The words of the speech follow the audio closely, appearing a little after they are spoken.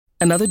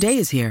Another day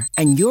is here,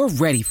 and you're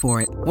ready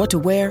for it. What to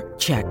wear?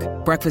 Check.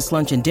 Breakfast,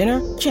 lunch, and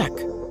dinner? Check.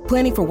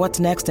 Planning for what's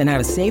next and how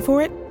to save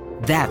for it?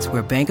 That's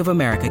where Bank of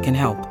America can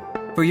help.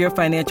 For your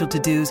financial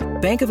to-dos,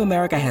 Bank of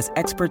America has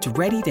experts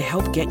ready to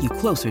help get you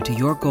closer to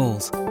your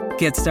goals.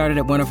 Get started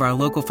at one of our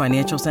local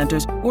financial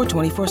centers or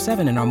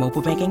 24/7 in our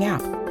mobile banking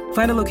app.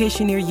 Find a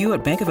location near you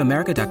at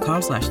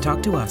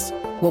bankofamerica.com/talktous.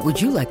 What would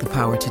you like the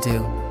power to do?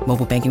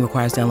 Mobile banking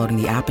requires downloading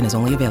the app and is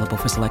only available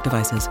for select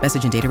devices.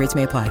 Message and data rates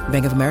may apply.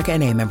 Bank of America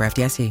N.A., member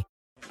FDIC.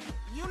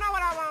 You know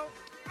what I want?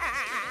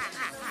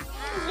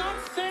 Not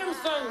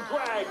Samson,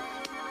 Greg!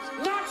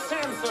 Not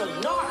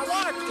Samson! No, I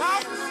want to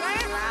talk,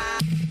 Sam.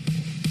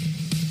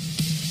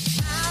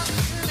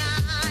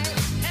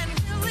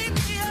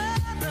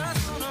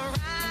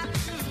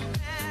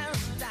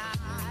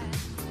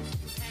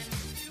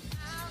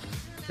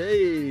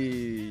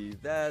 Hey,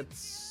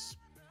 that's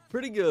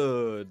pretty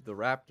good. The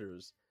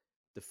Raptors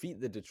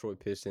defeat the Detroit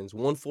Pistons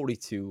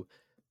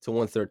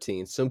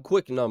 142-113. Some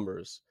quick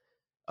numbers.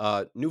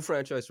 New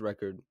franchise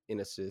record in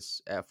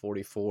assists at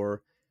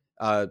 44.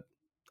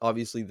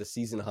 Obviously the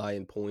season high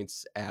in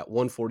points at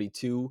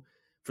 142.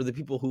 For the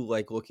people who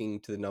like looking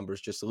to the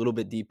numbers just a little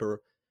bit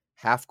deeper,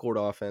 half-court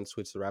offense,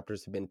 which the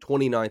Raptors have been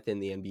 29th in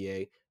the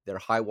NBA. Their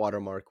high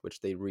water mark, which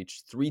they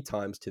reached 3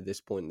 times to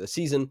this point in the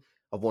season,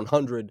 of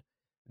 100.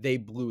 They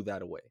blew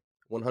that away.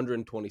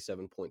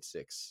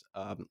 127.6.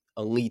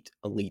 Elite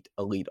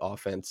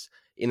offense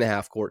in the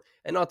half court.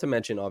 And not to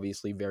mention,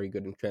 obviously, very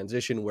good in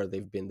transition, where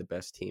they've been the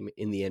best team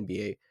in the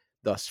NBA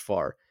thus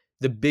far.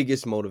 The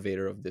biggest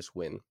motivator of this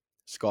win,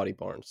 Scottie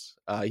Barnes.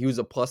 He was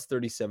a plus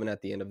 37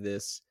 at the end of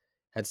this,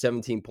 had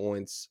 17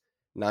 points,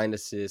 9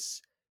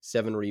 assists,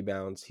 7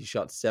 rebounds. He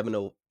shot 7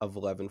 of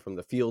 11 from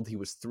the field. He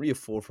was 3 of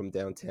 4 from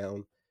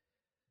downtown.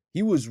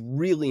 He was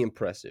really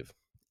impressive.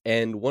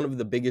 And one of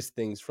the biggest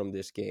things from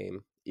this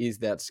game is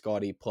that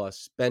Scottie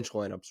plus bench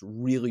lineups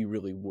really,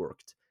 really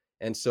worked.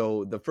 And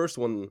so the first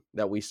one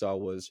that we saw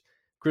was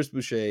Chris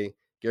Boucher,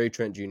 Gary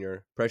Trent Jr.,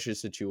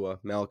 Precious Achiuwa,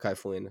 Malachi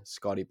Flynn,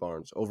 Scottie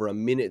Barnes. Over a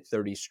minute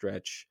 30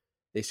 stretch,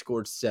 they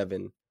scored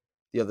 7.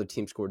 The other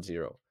team scored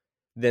 0.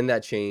 Then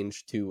that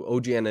changed to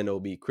OG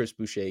Anunoby, Chris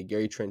Boucher,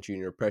 Gary Trent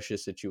Jr.,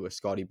 Precious Achiuwa,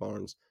 Scottie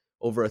Barnes.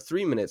 Over a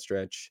 3-minute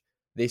stretch,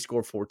 they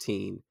score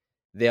 14.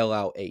 They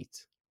allow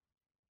 8.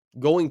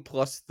 Going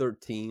plus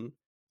 13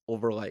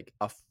 over like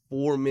a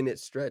 4-minute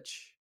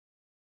stretch,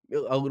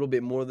 a little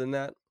bit more than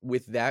that,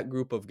 with that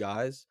group of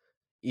guys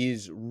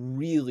is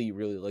really,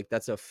 really, like,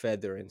 that's a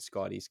feather in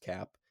Scottie's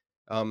cap.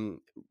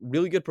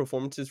 Really good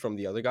performances from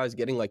the other guys.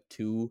 Getting like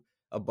 2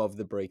 above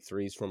the break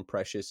threes from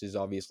Precious is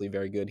obviously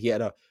very good. He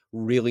had a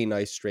really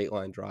nice straight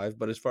line drive,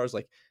 but as far as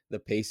like the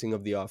pacing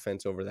of the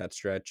offense over that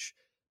stretch,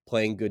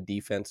 playing good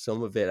defense,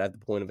 some of it at the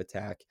point of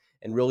attack,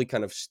 and really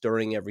kind of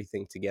stirring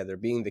everything together,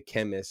 being the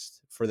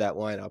chemist for that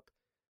lineup,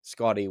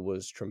 Scottie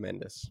was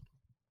tremendous.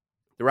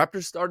 The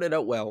Raptors started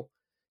out well,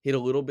 hit a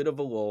little bit of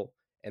a lull,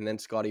 and then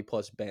Scottie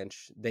plus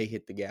bench, they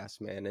hit the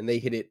gas, man, and they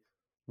hit it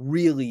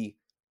really,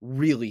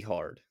 really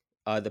hard.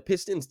 The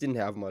Pistons didn't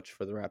have much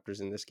for the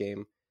Raptors in this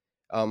game.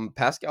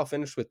 Pascal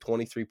finished with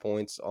 23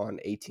 points on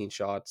 18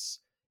 shots.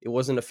 It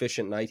was an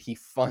efficient night. He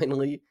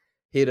finally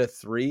hit a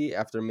 3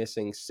 after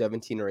missing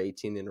 17 or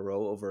 18 in a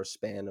row over a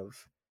span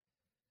of,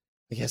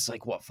 I guess,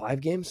 like,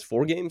 5 games?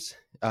 4 games?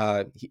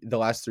 The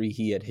last 3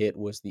 he had hit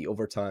was the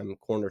overtime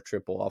corner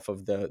triple off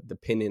of the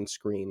pin-in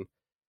screen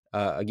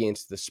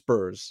against the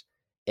Spurs,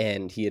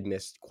 and he had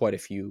missed quite a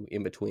few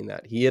in between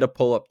that. He hit a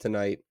pull-up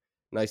tonight.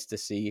 Nice to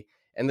see.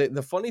 And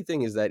the funny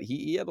thing is that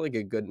he had, like,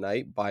 a good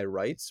night by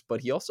rights,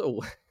 but he also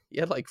he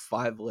had, like,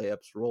 5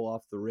 layups roll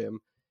off the rim,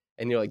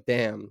 and you're like,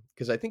 damn,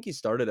 because I think he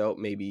started out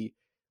maybe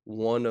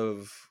one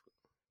of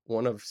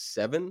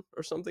 7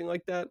 or something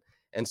like that.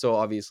 And so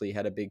obviously he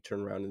had a big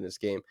turnaround in this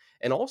game.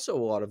 And also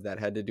a lot of that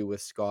had to do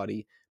with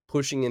Scottie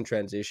pushing in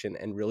transition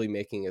and really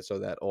making it so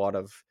that a lot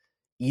of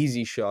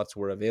easy shots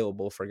were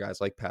available for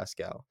guys like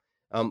Pascal.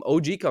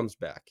 OG comes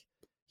back.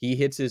 He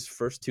hits his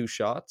first 2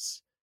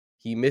 shots.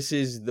 He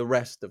misses the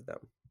rest of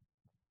them.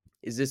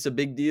 Is this a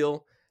big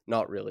deal?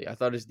 Not really. I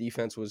thought his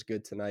defense was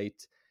good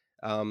tonight.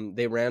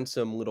 They ran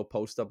some little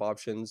post-up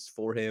options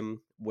for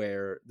him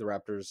where the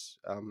Raptors,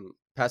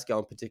 Pascal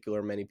in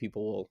particular, many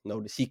people will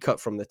notice he cut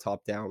from the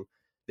top down.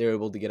 They were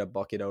able to get a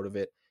bucket out of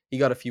it. He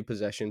got a few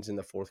possessions in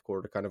the fourth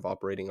quarter kind of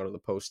operating out of the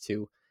post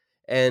too.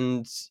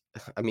 And,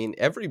 I mean,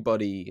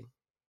 everybody,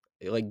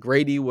 like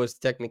Grady was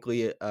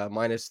technically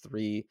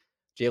 -3,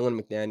 Jalen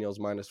McDaniels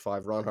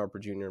 -5, Ron Harper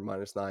Jr.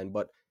 -9,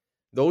 but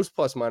those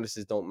plus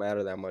minuses don't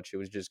matter that much. It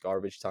was just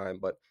garbage time.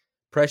 But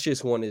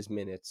Precious won his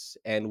minutes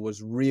and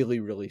was really,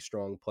 really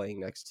strong playing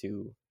next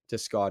to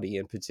Scottie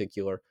in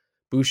particular.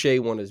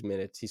 Boucher won his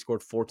minutes. He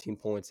scored 14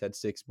 points, had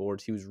 6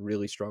 boards. He was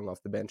really strong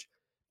off the bench.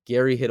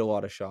 Gary hit a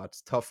lot of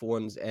shots, tough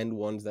ones and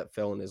ones that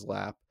fell in his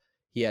lap.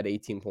 He had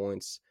 18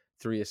 points,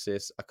 3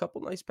 assists, a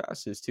couple nice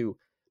passes too.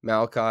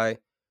 Malachi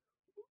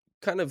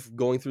kind of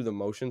going through the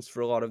motions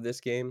for a lot of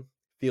this game,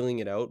 feeling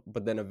it out,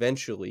 but then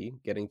eventually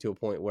getting to a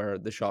point where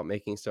the shot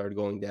making started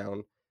going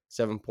down.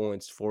 7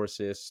 points, 4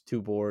 assists,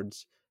 2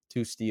 boards,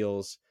 2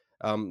 steals.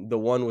 The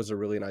one was a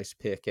really nice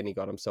pick, and he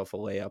got himself a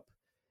layup.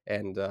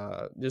 And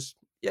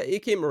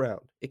it came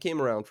around. It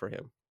came around for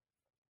him.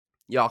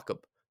 Jakob.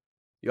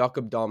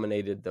 Jakob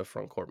dominated the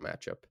front court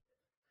matchup.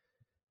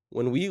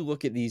 When we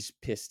look at these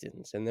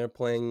Pistons and they're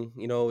playing,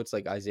 it's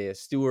like Isaiah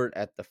Stewart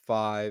at the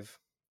 5.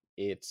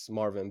 It's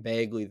Marvin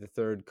Bagley, the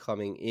third,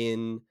 coming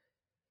in.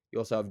 You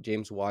also have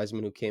James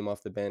Wiseman, who came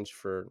off the bench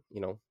for,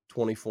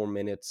 24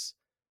 minutes.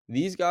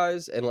 These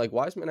guys, and like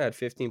Wiseman had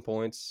 15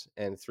 points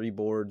and 3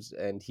 boards,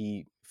 and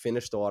he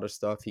finished a lot of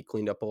stuff. He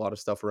cleaned up a lot of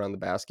stuff around the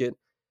basket.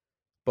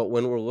 But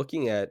when we're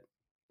looking at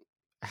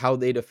how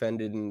they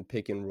defended in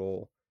pick and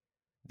roll,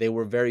 they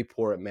were very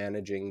poor at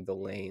managing the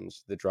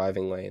lanes, the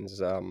driving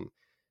lanes.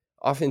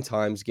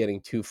 Oftentimes getting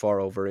too far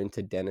over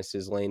into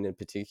Dennis's lane in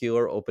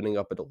particular, opening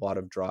up a lot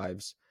of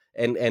drives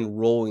and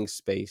rolling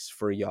space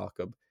for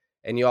Jakob.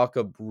 And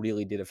Jakob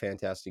really did a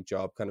fantastic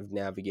job kind of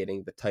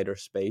navigating the tighter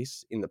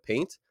space in the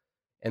paint.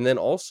 And then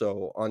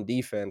also on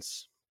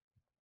defense,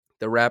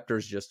 the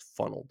Raptors just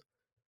funnel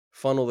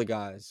the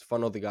guys.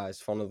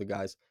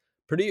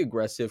 Pretty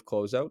aggressive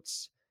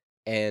closeouts.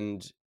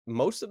 And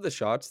most of the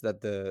shots that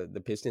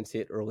the Pistons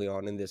hit early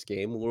on in this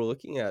game, we're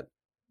looking at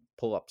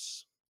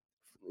pull-ups,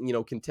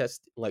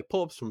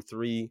 pull-ups from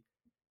 3,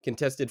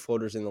 contested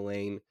floaters in the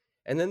lane.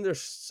 And then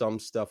there's some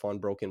stuff on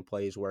broken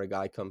plays where a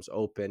guy comes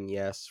open,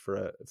 yes, for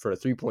a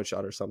 3-point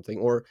shot or something,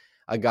 or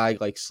a guy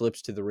like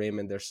slips to the rim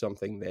and there's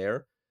something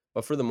there.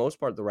 But for the most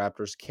part, the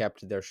Raptors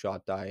kept their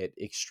shot diet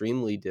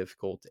extremely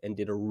difficult and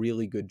did a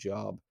really good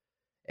job.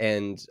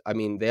 And I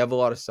mean, they have a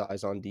lot of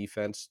size on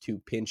defense to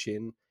pinch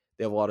in.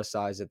 They have a lot of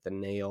size at the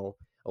nail.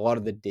 A lot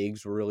of the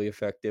digs were really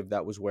effective.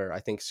 That was where I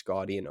think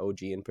Scottie and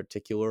OG in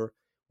particular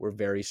were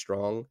very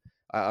strong.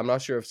 I'm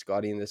not sure if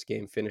Scottie in this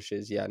game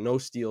finishes. Yeah, no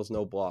steals,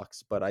 no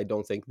blocks, but I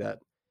don't think that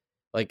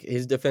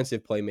his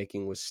defensive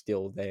playmaking was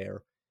still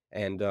there.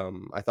 And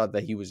I thought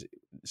that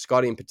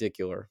Scottie in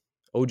particular,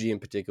 OG in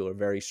particular,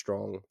 very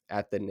strong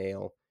at the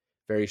nail,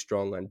 very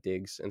strong on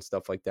digs and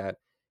stuff like that.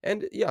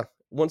 And yeah,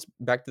 once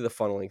back to the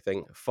funneling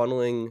thing,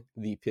 funneling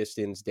the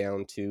Pistons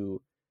down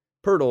to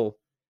Pirtle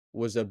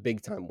was a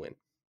big time win.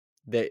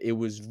 That it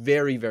was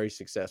very, very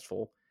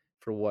successful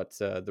for what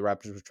the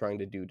Raptors were trying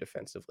to do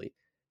defensively.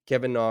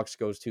 Kevin Knox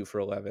goes 2 for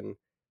 11.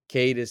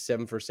 Cade is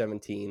 7 for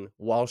 17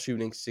 while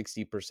shooting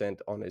 60%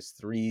 on his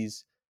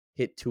threes,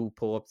 hit 2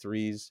 pull-up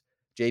threes.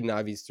 Jaden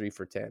Ivey's 3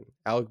 for 10.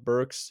 Alec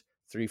Burks,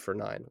 3 for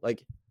 9.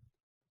 Like,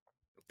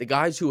 the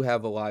guys who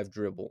have a live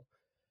dribble,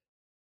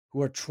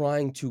 who are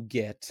trying to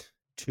get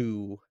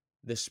to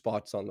the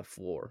spots on the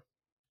floor,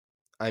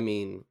 I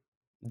mean,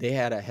 they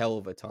had a hell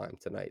of a time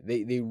tonight.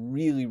 They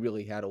really,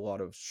 really had a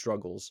lot of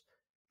struggles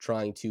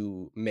trying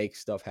to make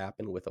stuff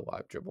happen with a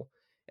live dribble.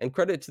 And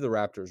credit to the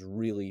Raptors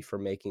really for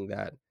making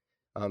that.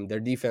 Their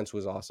defense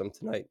was awesome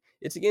tonight.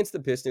 It's against the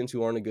Pistons,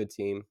 who aren't a good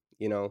team,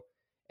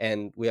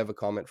 And we have a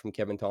comment from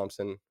Kevin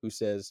Thompson who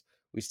says,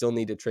 we still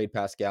need to trade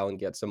Pascal and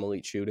get some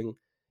elite shooting.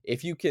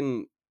 If you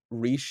can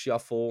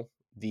reshuffle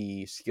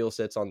the skill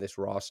sets on this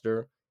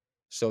roster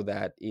so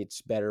that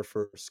it's better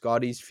for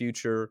Scottie's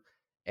future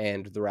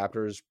and the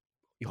Raptors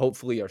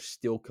hopefully are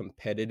still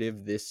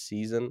competitive this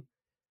season,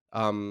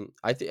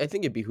 I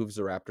think it behooves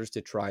the Raptors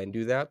to try and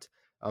do that.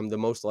 The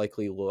most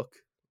likely look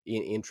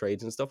in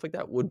trades and stuff like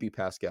that would be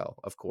Pascal,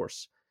 of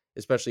course,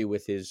 especially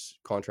with his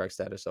contract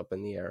status up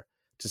in the air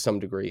to some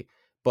degree.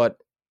 But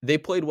they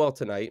played well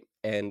tonight,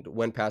 and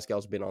when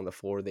Pascal's been on the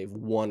floor, they've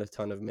won a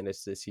ton of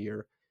minutes this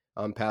year.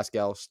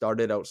 Pascal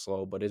started out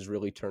slow, but has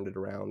really turned it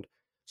around.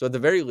 So at the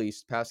very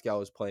least,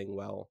 Pascal is playing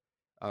well.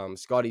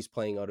 Scottie's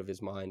playing out of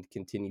his mind,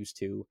 continues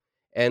to.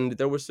 And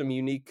there was some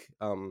unique,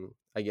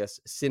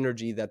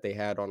 synergy that they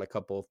had on a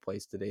couple of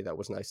plays today that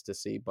was nice to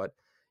see. But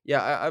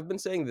yeah, I've been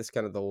saying this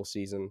kind of the whole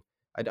season.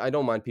 I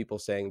don't mind people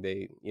saying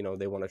they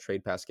want to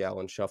trade Pascal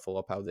and shuffle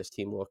up how this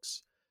team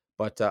looks.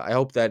 But I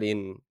hope that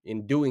in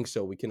doing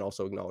so, we can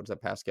also acknowledge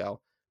that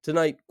Pascal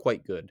tonight,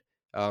 quite good,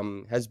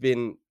 has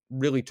been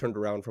really turned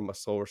around from a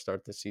slower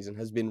start this season,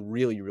 has been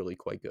really, really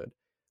quite good.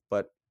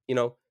 But,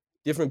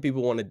 different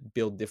people want to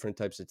build different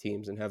types of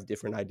teams and have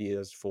different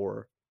ideas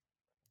for,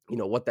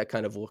 what that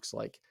kind of looks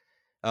like.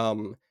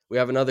 We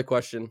have another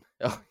question.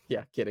 Oh,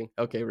 yeah, kidding.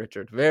 Okay,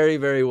 Richard. Very,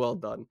 very well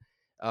done.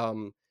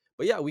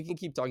 But yeah, we can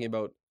keep talking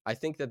about, I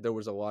think that there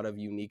was a lot of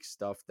unique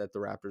stuff that the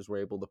Raptors were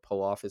able to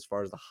pull off as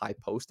far as the high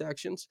post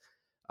actions.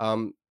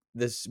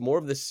 This more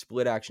of the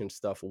split action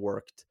stuff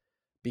worked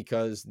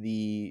because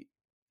the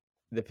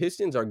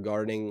Pistons are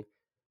guarding,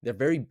 they're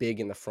very big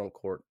in the front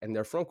court, and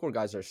their front court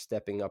guys are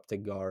stepping up to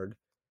guard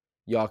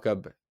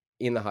Jakob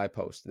in the high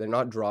post. They're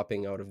not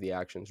dropping out of the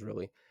actions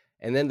really.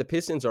 And then the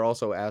Pistons are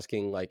also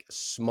asking like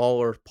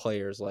smaller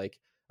players like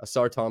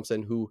Asar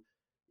Thompson, who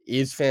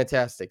is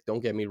fantastic.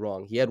 Don't get me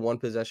wrong. He had one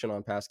possession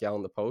on Pascal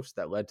in the post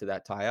that led to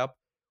that tie up.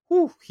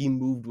 Whew, he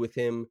moved with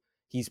him.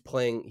 He's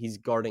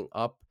guarding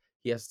up.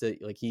 He has to,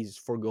 he's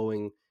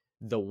foregoing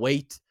the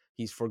weight.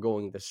 He's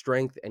foregoing the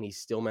strength, and he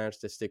still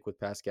managed to stick with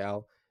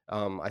Pascal.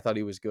 I thought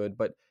he was good.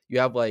 But you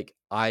have like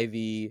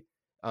Ivy,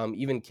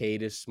 even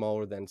Cade is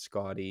smaller than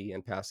Scottie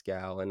and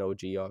Pascal and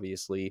OG,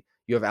 obviously.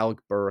 You have Alec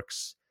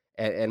Burks.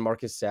 and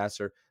Marcus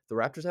Sasser, the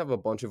Raptors have a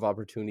bunch of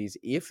opportunities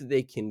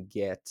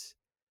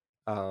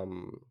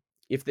um,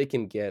 if they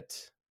can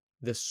get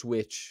the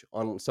switch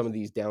on some of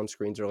these down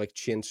screens or like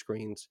chin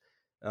screens,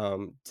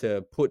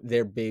 to put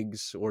their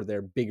bigs or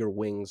their bigger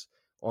wings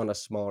on a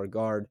smaller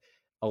guard.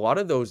 A lot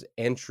of those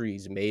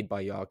entries made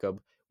by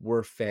Jakob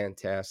were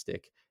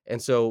fantastic.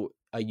 And so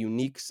a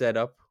unique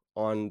setup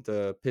on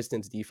the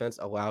Pistons defense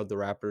allowed the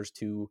Raptors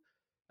to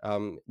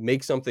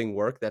make something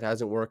work that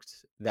hasn't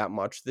worked that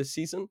much this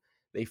season.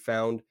 They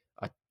found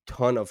a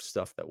ton of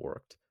stuff that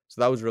worked. So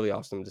that was really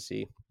awesome to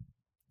see.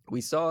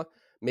 We saw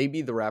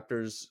maybe the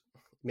Raptors,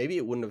 maybe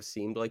it wouldn't have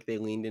seemed like they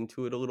leaned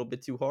into it a little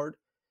bit too hard,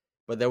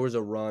 but there was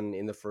a run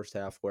in the first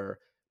half where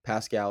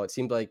Pascal, it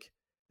seemed like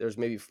there's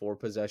maybe 4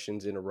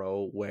 possessions in a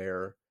row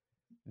where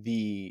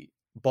the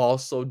ball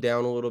slowed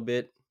down a little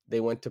bit. They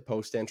went to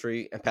post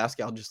entry and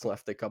Pascal just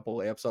left a couple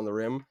layups on the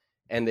rim.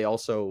 And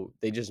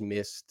they just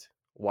missed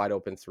wide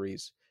open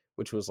threes,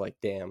 which was like,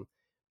 damn.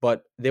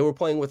 But they were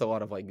playing with a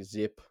lot of like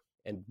zip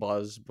and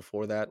buzz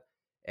before that.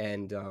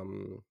 And,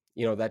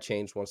 that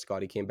changed once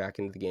Scottie came back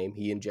into the game.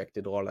 He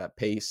injected a lot of that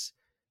pace.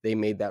 They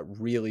made that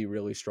really,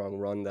 really strong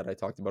run that I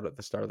talked about at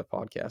the start of the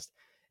podcast.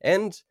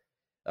 And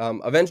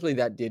eventually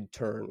that did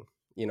turn.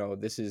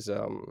 This is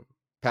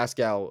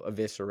Pascal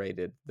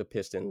eviscerated the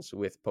Pistons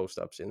with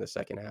post-ups in the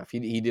second half.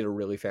 He did a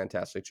really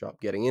fantastic job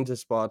getting into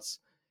spots.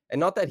 And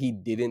not that he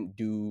didn't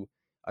do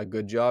a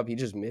good job. He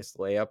just missed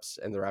layups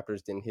and the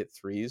Raptors didn't hit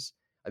threes.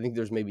 I think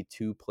there's maybe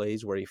 2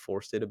 plays where he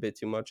forced it a bit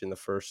too much in the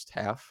first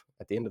half,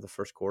 at the end of the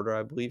first quarter,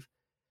 I believe.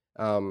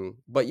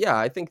 But yeah,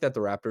 I think that the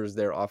Raptors,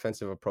 their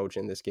offensive approach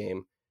in this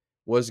game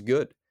was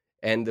good.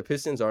 And the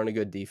Pistons aren't a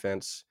good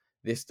defense.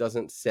 This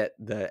doesn't set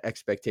the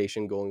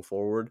expectation going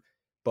forward.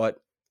 But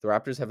the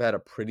Raptors have had a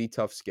pretty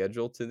tough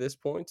schedule to this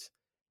point,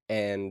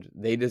 and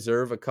they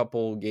deserve a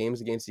couple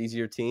games against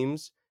easier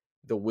teams.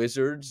 The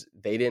Wizards,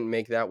 they didn't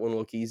make that one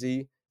look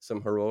easy.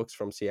 Some heroics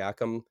from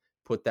Siakam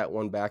put that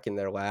one back in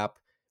their lap.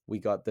 We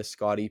got the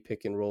Scottie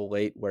pick and roll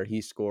late where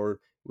he scored.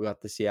 We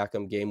got the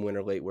Siakam game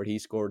winner late where he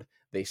scored.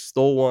 They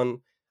stole one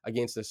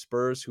against the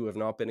Spurs, who have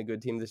not been a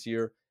good team this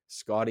year.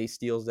 Scottie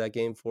steals that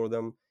game for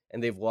them,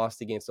 and they've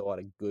lost against a lot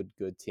of good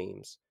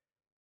teams.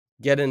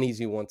 Get an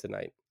easy one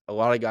tonight. A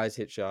lot of guys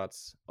hit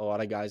shots. A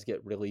lot of guys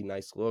get really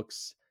nice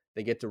looks.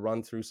 They get to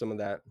run through some of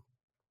that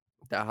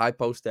high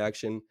post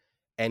action,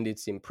 and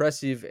it's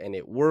impressive and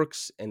it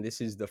works. And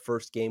this is the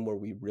first game where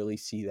we really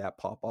see that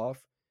pop off.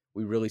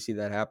 We really see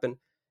that happen.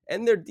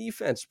 And their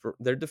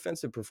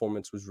defensive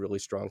performance was really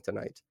strong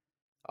tonight.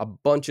 A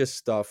bunch of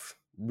stuff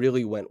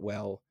really went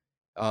well.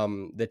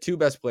 The 2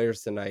 best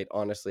players tonight,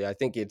 honestly, I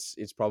think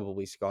it's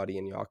probably Scottie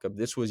and Jakob.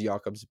 This was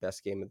Jakob's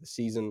best game of the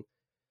season.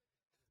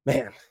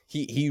 Man,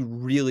 he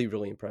really,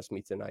 really impressed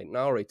me tonight. And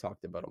I already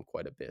talked about him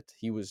quite a bit.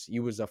 He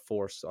was a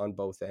force on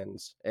both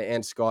ends.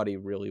 And Scottie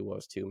really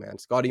was too, man.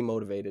 Scottie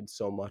motivated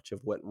so much of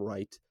what went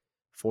right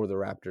for the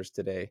Raptors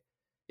today.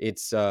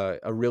 It's a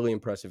really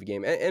impressive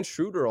game. And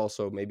Schroeder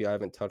also, maybe I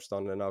haven't touched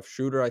on it enough.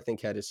 Schroeder, I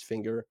think, had his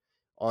finger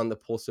on the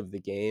pulse of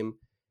the game.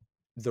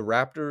 The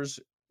Raptors,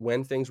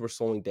 when things were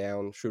slowing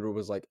down, Schroeder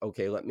was like,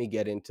 okay, let me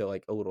get into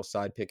like a little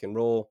side pick and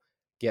roll,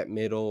 get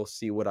middle,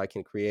 see what I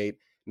can create.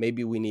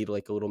 Maybe we need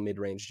like a little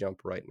mid-range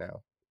jump right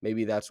now.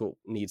 Maybe that's what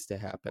needs to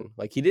happen.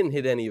 Like, he didn't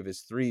hit any of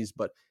his threes,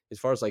 but as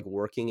far as like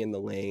working in the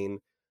lane,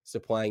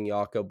 supplying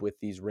Jakob with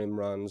these rim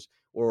runs,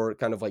 or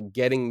kind of like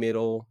getting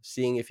middle,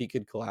 seeing if he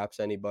could collapse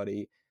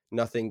anybody,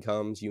 nothing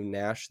comes. You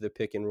nash the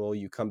pick and roll,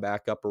 you come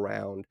back up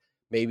around.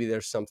 Maybe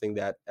there's something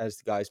that, as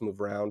the guys move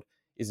around,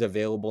 is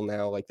available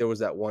now. Like, there was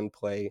that one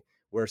play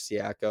where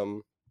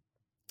Siakam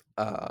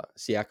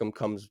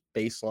comes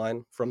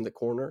baseline from the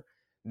corner.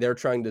 They're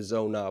trying to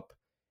zone up,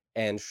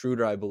 and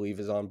Schroeder, I believe,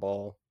 is on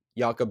ball.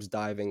 Jakob's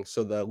diving,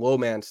 so the low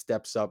man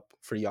steps up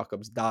for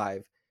Jakob's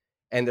dive,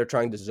 and they're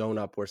trying to zone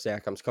up where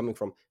Siakam's coming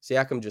from.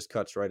 Siakam just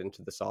cuts right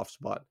into the soft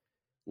spot.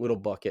 Little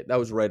bucket. That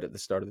was right at the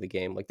start of the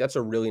game. Like, that's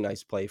a really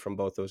nice play from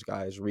both those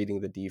guys,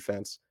 reading the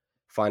defense,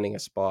 finding a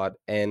spot,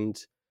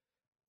 and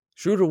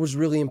Schroeder was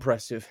really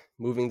impressive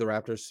moving the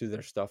Raptors through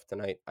their stuff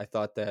tonight. I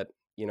thought that,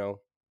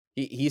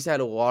 he's had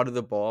a lot of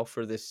the ball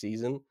for this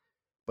season,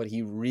 but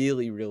he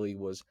really, really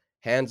was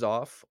hands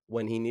off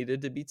when he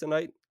needed to be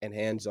tonight and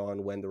hands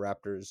on when the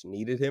Raptors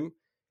needed him.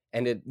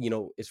 And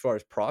as far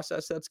as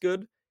process, that's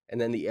good.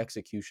 And then the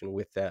execution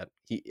with that,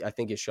 I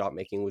think his shot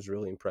making was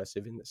really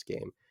impressive in this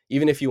game.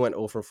 Even if he went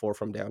 0 for 4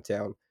 from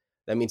downtown,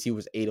 that means he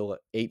was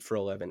 8 for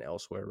 11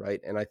 elsewhere, right?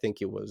 And I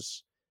think it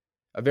was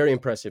a very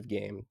impressive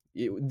game.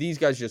 These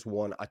guys just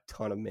won a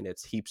ton of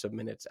minutes, heaps of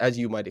minutes, as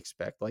you might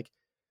expect. Like,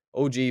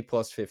 OG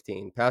plus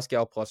 15,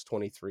 Pascal plus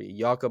 23,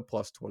 Jakob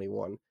plus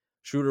 21,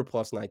 Schroeder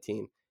plus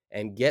 19,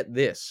 and get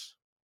this,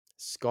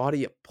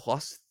 Scottie at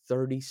plus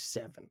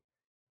 37.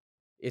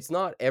 It's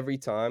not every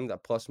time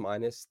that plus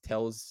minus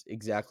tells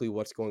exactly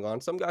what's going on.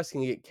 Some guys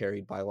can get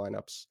carried by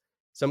lineups.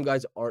 Some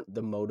guys aren't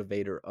the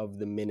motivator of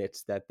the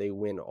minutes that they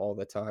win all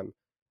the time.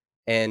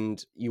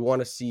 And you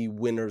want to see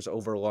winners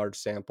over large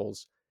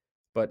samples.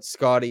 But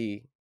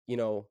Scottie,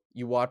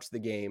 you watch the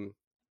game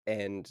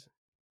and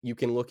you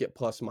can look at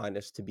plus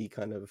minus to be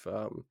kind of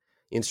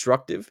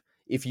instructive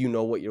if you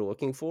know what you're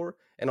looking for.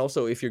 And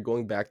also if you're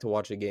going back to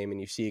watch a game and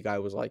you see a guy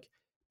was like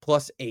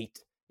 +8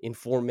 in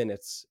 4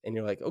 minutes and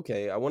you're like,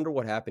 okay, I wonder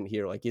what happened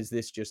here. Like, is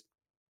this just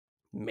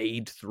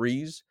made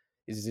threes?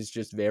 Is this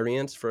just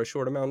variance for a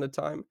short amount of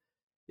time?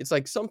 It's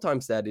like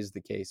sometimes that is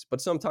the case, but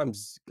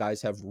sometimes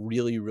guys have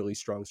really, really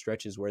strong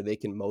stretches where they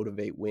can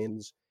motivate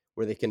wins,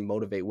 where they can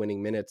motivate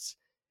winning minutes.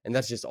 And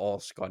that's just all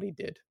Scottie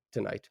did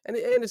tonight. And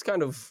it's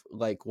kind of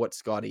like what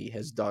Scottie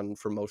has done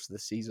for most of the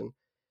season.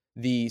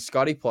 The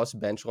Scottie plus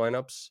bench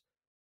lineups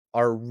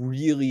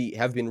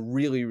have been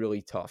really,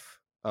 really tough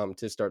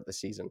to start the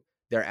season.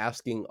 They're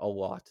asking a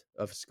lot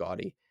of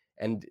Scottie,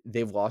 and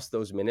they've lost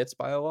those minutes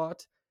by a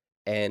lot,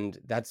 and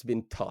that's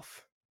been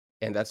tough.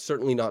 And that's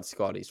certainly not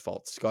Scottie's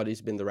fault.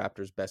 Scottie's been the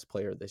Raptors' best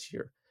player this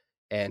year,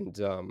 and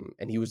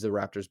he was the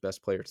Raptors'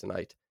 best player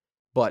tonight.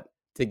 But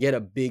to get a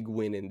big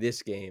win in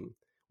this game,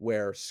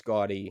 where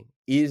Scottie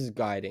is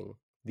guiding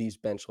these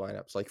bench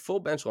lineups, like full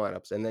bench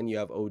lineups, and then you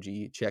have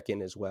OG check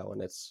in as well,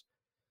 and it's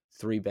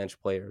 3 bench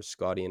players,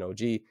 Scottie and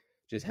OG,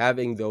 just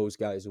having those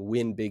guys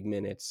win big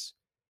minutes,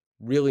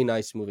 really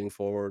nice moving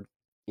forward.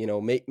 You know,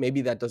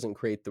 maybe that doesn't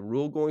create the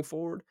rule going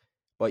forward,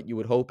 but you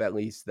would hope at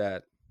least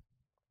that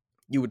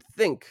you would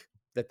think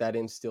that that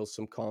instills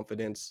some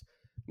confidence.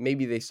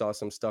 Maybe they saw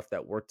some stuff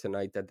that worked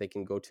tonight that they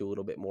can go to a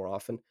little bit more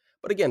often.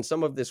 But again,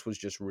 some of this was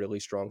just really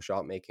strong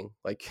shot making.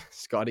 Like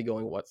Scottie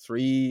going,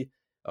 3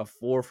 of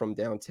 4 from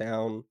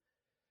downtown.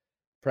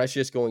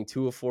 Precious going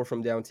 2 of 4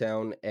 from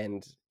downtown,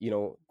 and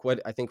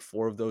I think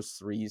 4 of those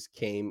threes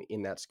came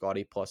in that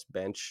Scottie plus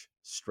bench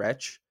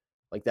stretch.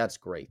 Like that's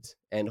great,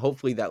 and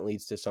hopefully that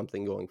leads to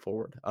something going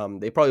forward.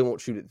 They probably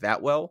won't shoot it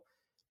that well,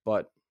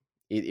 but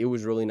it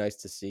was really nice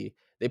to see.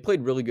 They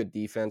played really good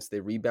defense. They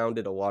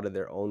rebounded a lot of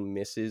their own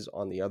misses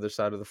on the other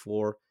side of the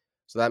floor,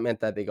 so that meant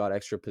that they got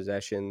extra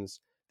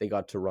possessions. They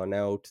got to run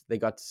out. They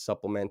got to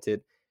supplement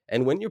it.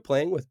 And when you're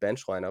playing with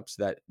bench lineups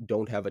that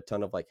don't have a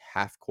ton of like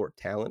half court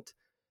talent,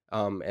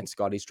 and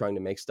Scottie's trying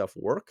to make stuff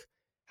work,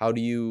 how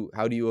do you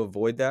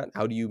avoid that?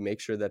 How do you make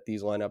sure that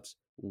these lineups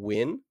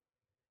win?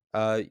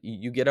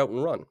 You get out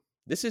and run.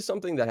 This is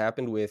something that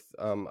happened with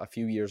a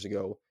few years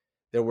ago.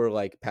 There were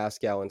like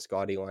Pascal and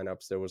Scottie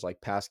lineups. There was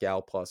like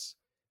Pascal plus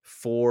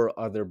 4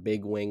 other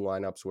big wing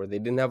lineups where they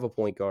didn't have a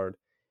point guard,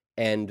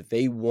 and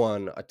they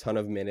won a ton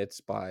of minutes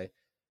by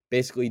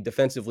basically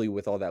defensively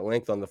with all that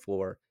length on the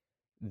floor.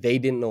 They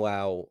didn't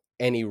allow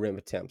any rim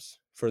attempts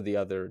for the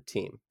other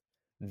team.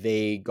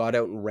 They got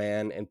out and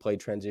ran and played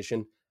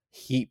transition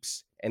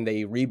heaps, and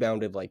they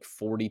rebounded like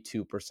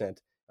 42%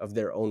 of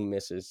their own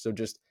misses. So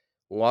just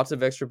lots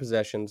of extra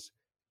possessions,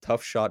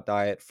 tough shot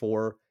diet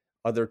for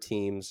other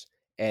teams,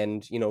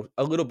 and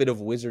a little bit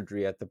of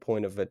wizardry at the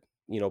point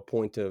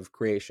of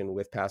creation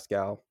with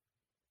Pascal,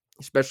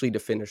 especially to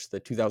finish the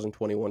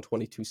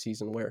 2021-22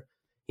 season where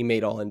he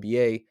made All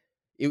NBA.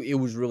 It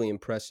was really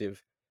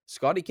impressive.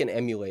 Scottie can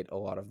emulate a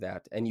lot of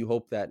that, and you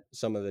hope that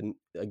some of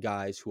the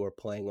guys who are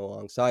playing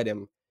alongside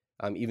him,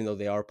 even though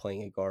they are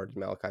playing a guard,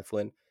 Malachi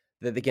Flynn,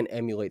 that they can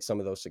emulate some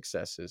of those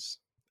successes.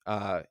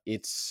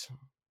 It's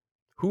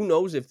who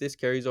knows if this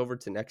carries over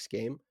to next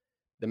game.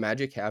 The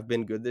Magic have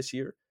been good this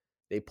year.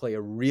 They play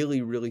a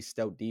really, really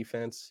stout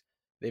defense.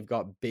 They've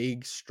got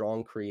big,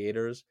 strong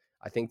creators.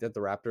 I think that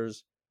the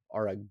Raptors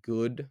are a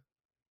good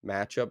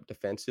matchup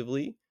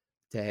defensively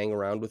to hang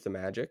around with the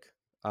Magic.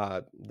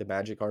 The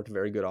Magic aren't a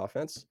very good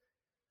offense.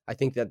 I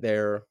think that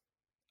they're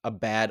a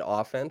bad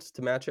offense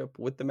to match up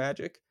with the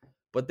Magic,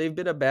 but they've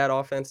been a bad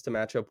offense to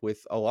match up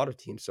with a lot of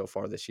teams so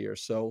far this year.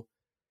 So,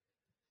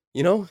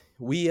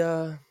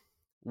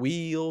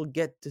 we'll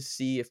get to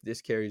see if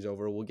this carries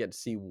over. We'll get to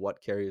see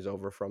what carries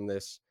over from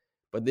this.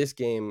 But this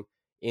game,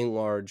 in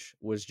large,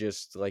 was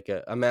just like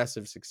a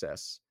massive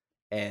success,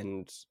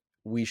 and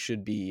we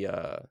should be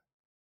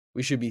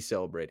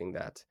celebrating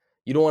that.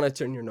 You don't want to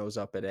turn your nose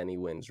up at any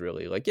wins,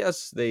 really. Like,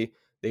 yes, they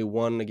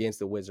won against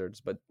the Wizards,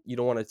 but you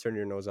don't want to turn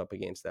your nose up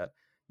against that.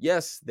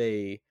 Yes,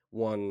 they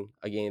won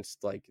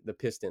against like the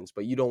Pistons,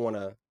 but you don't want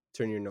to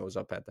turn your nose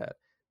up at that.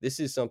 This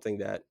is something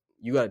that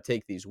you got to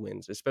take these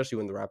wins, especially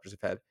when the Raptors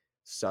have had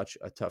such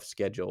a tough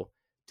schedule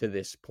to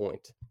this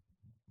point.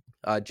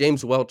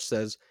 James Welch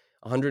says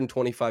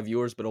 125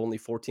 viewers, but only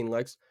 14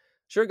 likes.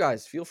 Sure,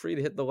 guys, feel free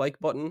to hit the like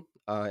button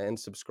and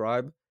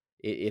subscribe.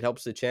 It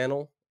helps the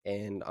channel.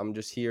 And I'm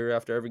just here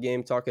after every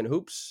game talking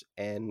hoops,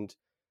 and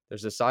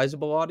there's a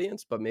sizable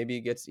audience, but maybe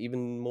it gets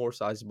even more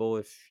sizable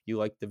if you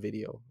like the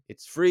video.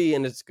 It's free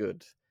and it's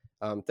good.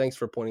 Thanks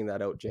for pointing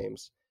that out,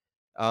 James.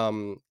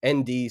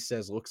 ND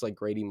says, looks like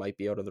Grady might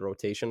be out of the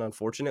rotation,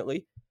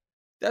 unfortunately.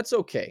 That's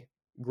okay.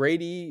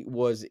 Grady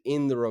was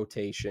in the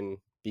rotation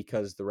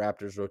because the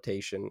Raptors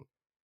rotation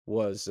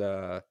was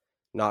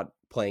not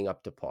playing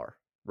up to par,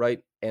 right?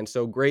 And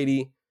so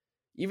Grady,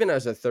 even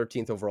as a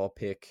 13th overall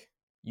pick,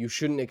 you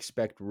shouldn't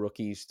expect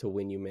rookies to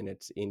win you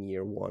minutes in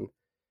year one.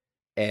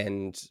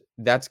 And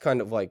that's kind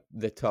of like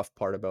the tough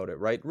part about it,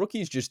 right?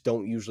 Rookies just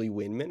don't usually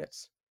win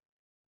minutes.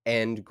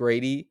 And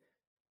Grady,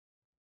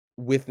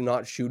 with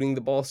not shooting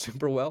the ball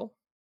super well,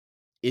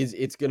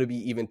 it's going to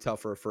be even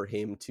tougher for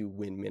him to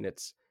win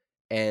minutes.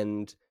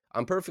 And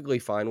I'm perfectly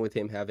fine with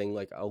him having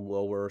like a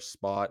lower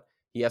spot.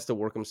 He has to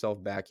work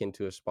himself back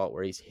into a spot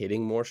where he's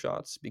hitting more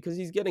shots because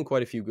he's getting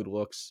quite a few good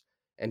looks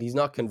and he's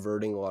not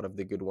converting a lot of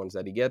the good ones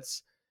that he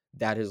gets.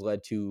 That has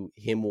led to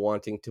him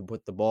wanting to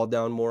put the ball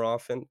down more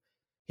often.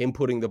 Him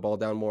putting the ball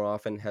down more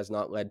often has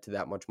not led to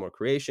that much more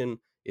creation.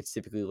 It's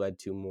typically led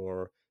to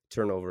more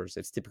turnovers.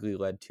 It's typically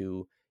led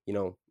to,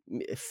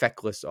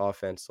 feckless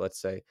offense,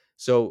 let's say.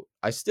 So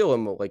I still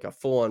am like a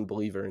full-on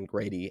believer in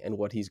Grady and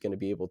what he's going to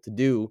be able to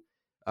do.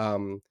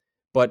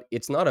 But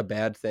it's not a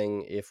bad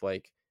thing if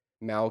like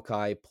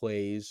Malachi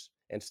plays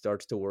and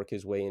starts to work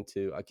his way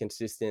into a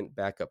consistent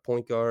backup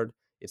point guard.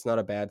 It's not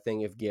a bad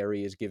thing if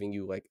Gary is giving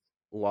you like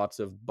lots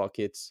of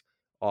buckets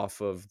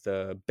off of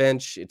the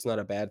bench. It's not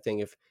a bad thing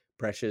if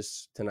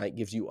Precious tonight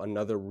gives you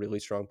another really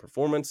strong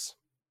performance.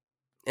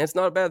 And it's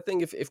not a bad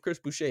thing if Chris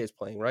Boucher is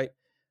playing, right?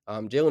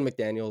 Jalen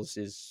McDaniels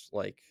is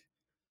like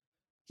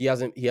he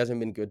hasn't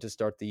been good to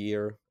start the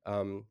year.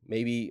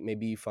 Maybe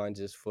he finds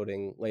his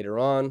footing later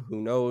on. Who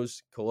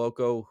knows?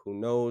 Koloko, who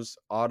knows?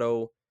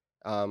 Otto.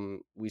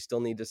 We still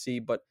need to see.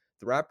 But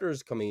the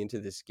Raptors coming into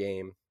this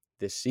game,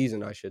 this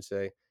season, I should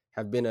say,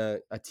 have been a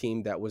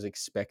team that was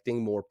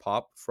expecting more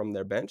pop from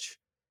their bench,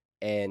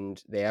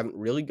 and they haven't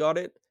really got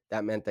it.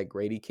 That meant that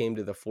Grady came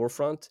to the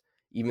forefront,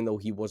 even though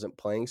he wasn't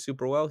playing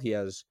super well. He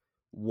has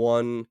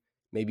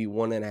maybe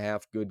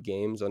 1.5 good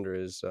games under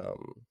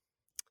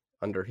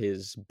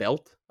his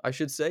belt, I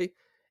should say.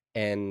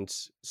 And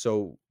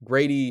so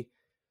Grady,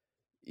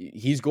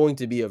 he's going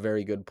to be a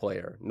very good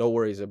player. No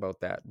worries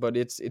about that. But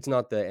it's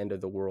not the end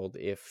of the world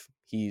if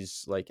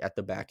he's like at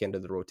the back end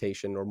of the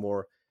rotation or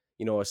more,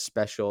 a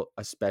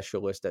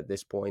specialist at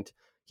this point.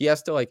 He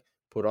has to like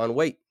put on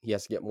weight. He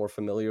has to get more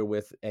familiar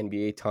with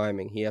NBA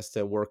timing. He has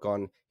to work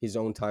on his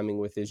own timing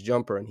with his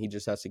jumper, and he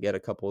just has to get a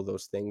couple of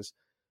those things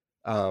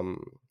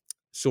um,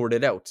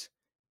 sorted out.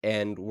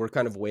 And we're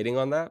kind of waiting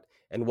on that.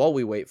 And while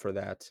we wait for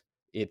that,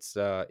 it's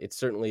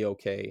certainly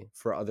okay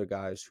for other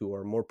guys who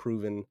are more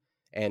proven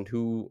and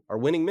who are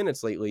winning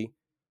minutes lately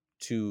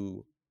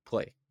to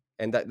play.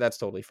 And that's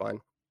totally fine.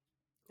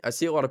 I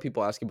see a lot of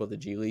people asking about the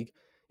G League.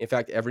 In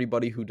fact,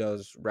 everybody who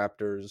does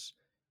Raptors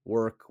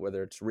work,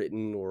 whether it's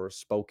written or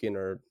spoken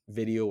or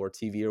video or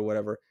TV or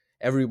whatever,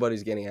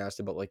 everybody's getting asked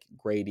about like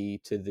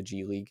Grady to the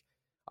G League.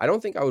 I don't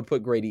think I would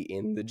put Grady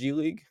in the G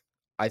League.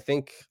 I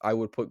think I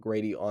would put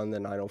Grady on the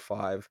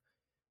 905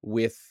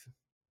 with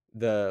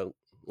the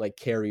like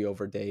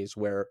carryover days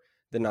where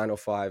the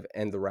 905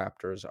 and the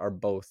Raptors are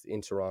both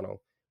in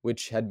Toronto,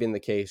 which had been the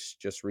case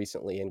just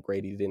recently, and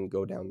Grady didn't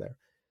go down there.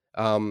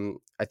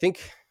 I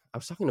think I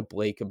was talking to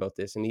Blake about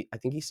this, and I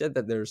think he said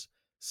that there's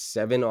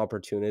 7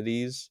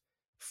 opportunities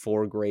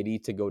for Grady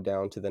to go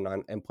down to the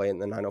 9 and play in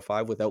the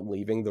 905 without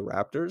leaving the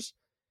Raptors.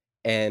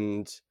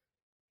 And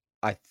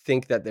I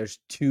think that there's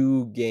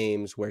 2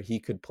 games where he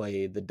could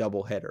play the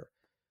doubleheader.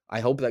 I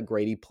hope that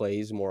Grady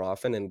plays more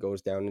often and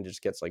goes down and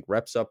just gets like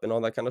reps up and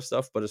all that kind of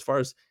stuff. But as far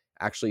as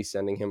actually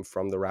sending him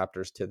from the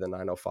Raptors to the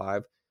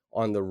 905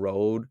 on the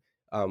road,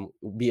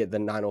 be it the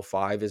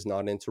 905 is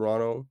not in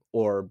Toronto,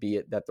 or be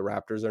it that the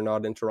Raptors are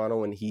not in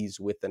Toronto and he's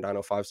with the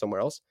 905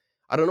 somewhere else,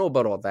 I don't know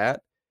about all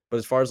that. But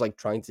as far as like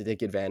trying to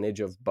take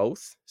advantage of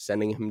both,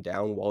 sending him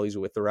down while he's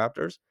with the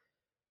Raptors,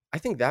 I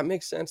think that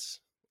makes sense.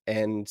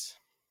 And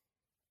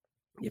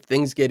if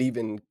things get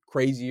even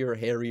crazier,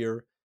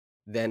 hairier,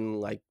 then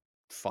like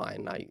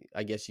fine.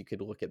 I guess you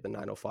could look at the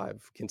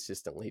 905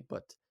 consistently,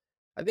 but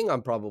I think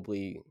I'm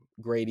probably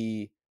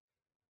Grady.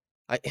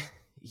 I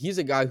he's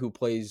a guy who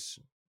plays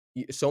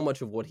so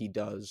much of what he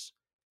does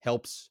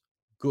helps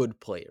good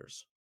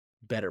players,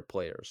 better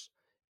players.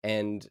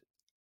 And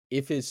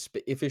if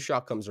his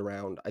shot comes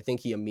around, I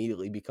think he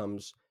immediately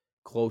becomes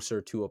closer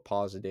to a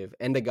positive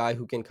and a guy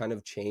who can kind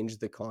of change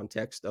the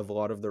context of a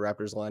lot of the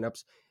Raptors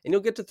lineups. And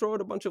you'll get to throw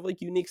out a bunch of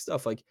like unique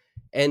stuff like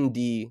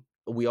ND.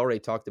 We already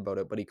talked about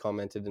it, but he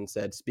commented and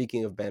said,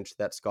 speaking of bench,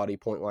 that Scottie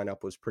point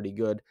lineup was pretty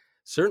good.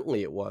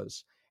 Certainly it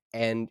was.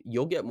 And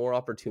you'll get more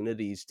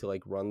opportunities to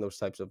like run those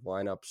types of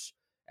lineups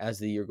as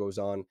the year goes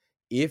on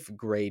if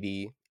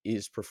Grady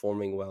is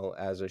performing well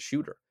as a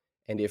shooter.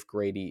 And if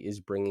Grady is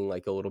bringing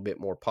like a little bit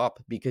more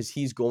pop, because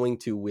he's going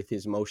to, with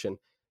his motion,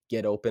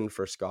 get open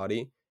for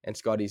Scottie. And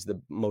Scottie's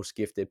the most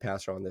gifted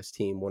passer on this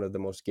team, one of the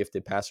most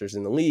gifted passers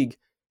in the league.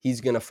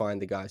 He's going to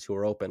find the guys who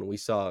are open. We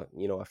saw,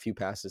 a few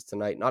passes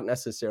tonight, not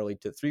necessarily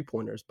to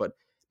 3-pointers, but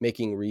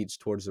making reads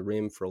towards the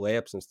rim for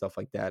layups and stuff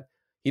like that.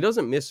 He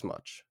doesn't miss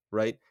much,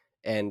 right?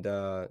 And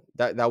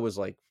that was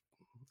like,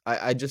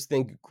 I just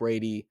think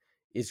Grady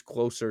is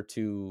closer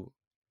to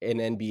an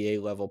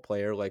NBA level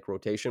player, like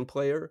rotation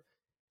player,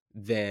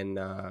 than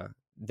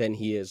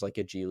he is like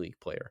a G League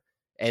player.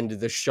 And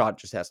the shot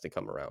just has to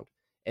come around.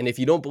 And if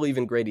you don't believe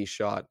in Grady's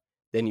shot,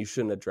 then you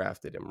shouldn't have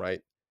drafted him, right?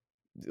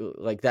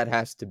 Like that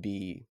has to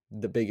be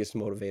the biggest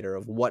motivator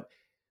of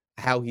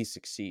how he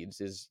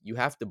succeeds is you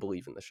have to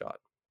believe in the shot.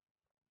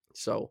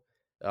 So,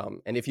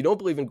 and if you don't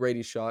believe in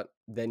Grady's shot,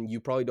 then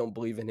you probably don't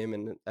believe in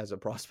him as a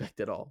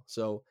prospect at all.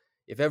 So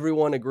if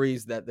everyone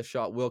agrees that the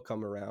shot will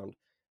come around,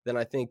 then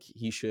I think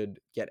he should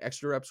get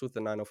extra reps with the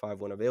 905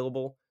 when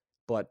available,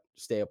 but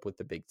stay up with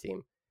the big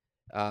team.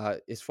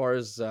 As far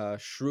as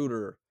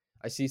Schroeder,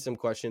 I see some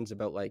questions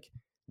about like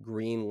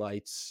green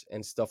lights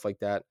and stuff like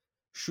that.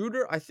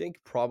 Schroeder, I think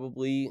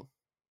probably,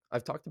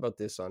 I've talked about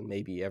this on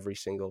maybe every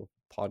single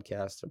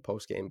podcast or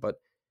post game, but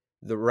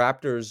the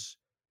Raptors,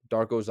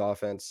 Darko's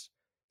offense,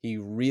 he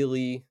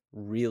really,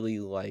 really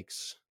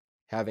likes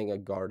having a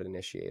guard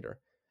initiator.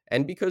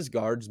 And because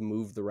guards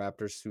move the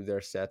Raptors through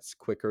their sets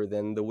quicker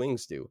than the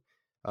wings do,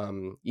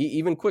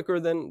 even quicker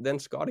than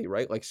Scottie,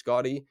 right? Like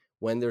Scottie,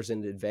 when there's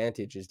an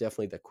advantage, is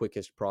definitely the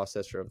quickest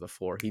processor of the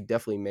floor. He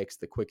definitely makes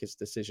the quickest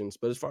decisions.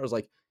 But as far as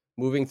like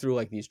moving through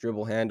like these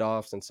dribble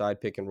handoffs and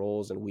side pick and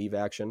rolls and weave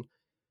action,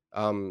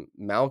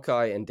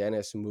 Malachi and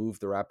Dennis move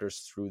the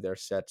Raptors through their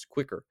sets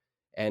quicker.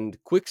 And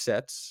quick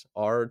sets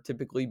are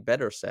typically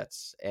better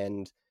sets.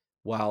 And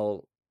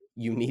while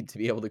you need to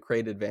be able to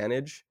create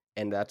advantage,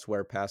 and that's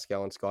where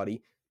Pascal and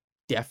Scottie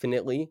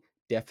definitely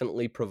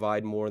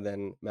provide more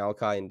than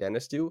Malachi and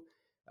Dennis do.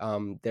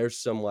 There's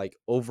some like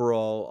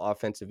overall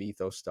offensive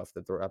ethos stuff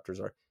that the Raptors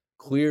are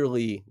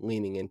clearly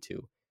leaning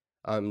into.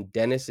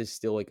 Dennis is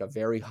still like a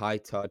very high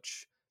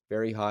touch,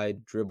 very high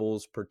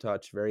dribbles per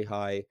touch, very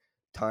high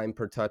time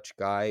per touch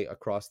guy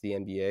across the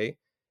NBA.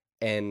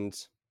 And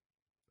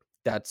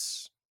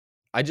that's,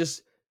 I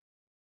just,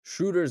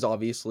 Schroeder's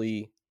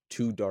obviously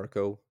to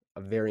Darko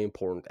a very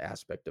important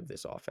aspect of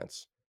this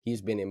offense.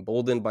 He's been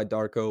emboldened by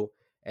Darko,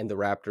 and the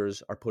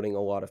Raptors are putting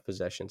a lot of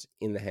possessions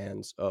in the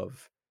hands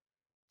of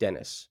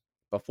Dennis.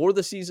 Before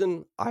the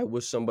season, I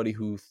was somebody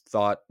who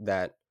thought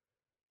that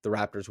the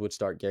Raptors would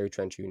start Gary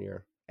Trent Jr.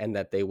 and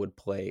that they would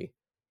play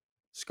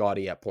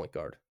Scottie at point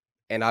guard.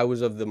 And I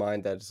was of the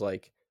mind that it's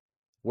like,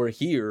 we're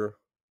here,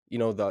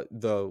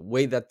 the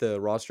way that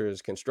the roster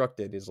is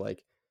constructed is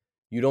like,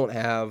 you don't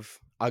have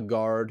a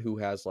guard who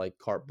has like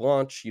carte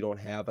blanche. You don't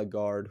have a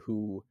guard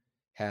who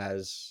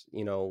has,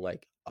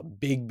 like a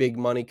big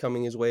money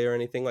coming his way or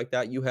anything like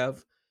that. You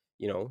have,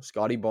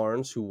 Scottie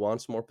Barnes, who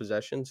wants more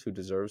possessions, who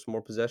deserves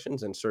more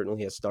possessions, and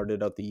certainly has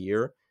started out the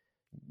year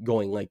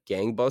going like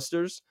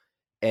gangbusters.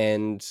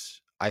 And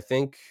I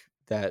think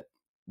that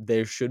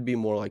there should be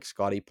more like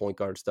Scottie point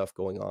guard stuff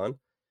going on.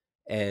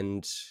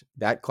 And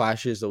that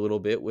clashes a little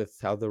bit with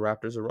how the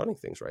Raptors are running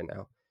things right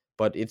now.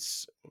 But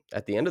it's,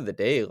 at the end of the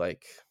day,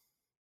 like,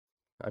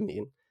 I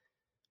mean,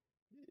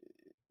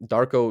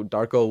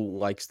 Darko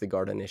likes the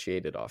guard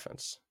initiated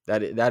offense.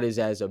 That is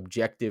as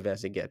objective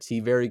as it gets. He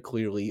very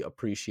clearly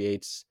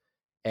appreciates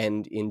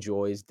and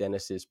enjoys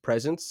Dennis's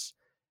presence.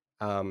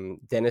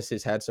 Dennis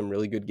has had some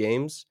really good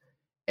games,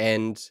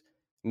 and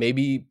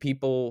maybe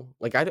people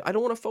like, I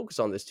don't want to focus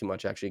on this too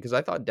much actually, because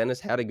I thought Dennis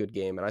had a good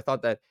game, and I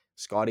thought that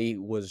Scottie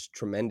was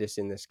tremendous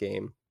in this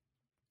game,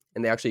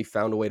 and they actually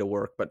found a way to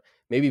work. But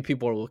maybe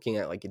people are looking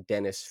at like a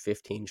Dennis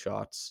 15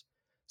 shots,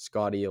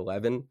 Scottie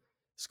 11.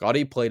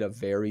 Scottie played a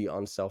very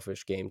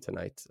unselfish game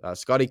tonight.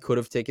 Scottie could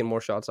have taken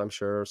more shots, I'm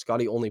sure.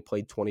 Scottie only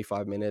played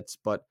 25 minutes,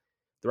 but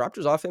the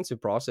Raptors' offensive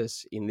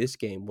process in this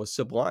game was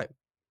sublime.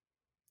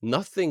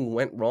 Nothing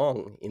went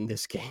wrong in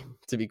this game,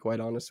 to be quite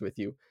honest with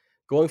you.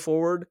 Going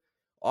forward,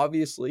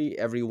 obviously,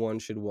 everyone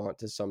should want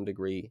to some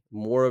degree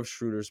more of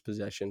Schroeder's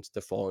possessions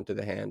to fall into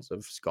the hands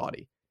of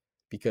Scottie,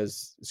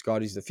 because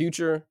Scottie's the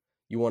future.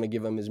 You want to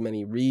give him as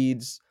many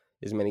reads,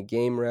 as many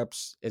game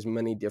reps, as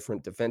many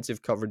different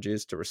defensive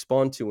coverages to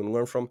respond to and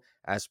learn from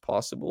as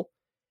possible.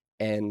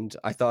 And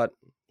I thought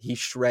he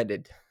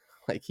shredded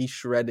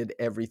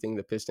everything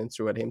the Pistons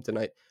threw at him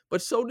tonight,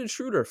 but so did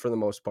Schroeder for the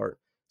most part.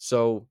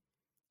 So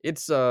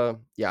it's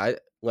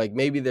like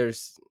maybe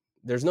there's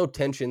no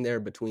tension there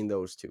between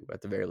those two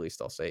at the very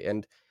least, I'll say.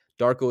 And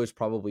Darko is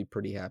probably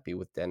pretty happy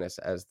with Dennis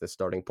as the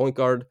starting point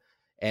guard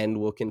and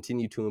will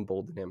continue to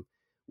embolden him.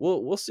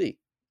 We'll see.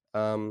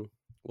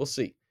 We'll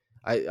see.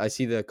 I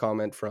see the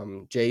comment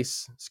from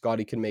Jace.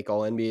 Scottie can make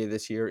all NBA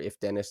this year if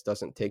Dennis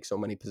doesn't take so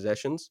many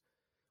possessions.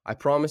 I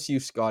promise you,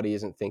 Scottie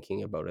isn't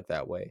thinking about it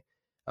that way.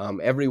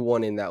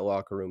 Everyone in that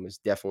locker room is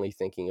definitely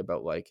thinking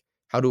about like,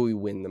 how do we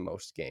win the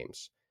most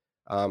games?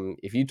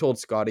 If you told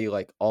Scottie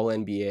like all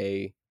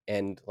NBA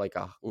and like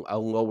a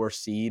lower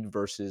seed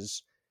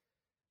versus,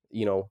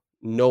 no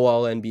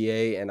all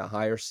NBA and a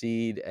higher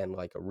seed and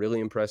like a really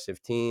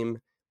impressive team,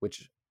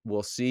 which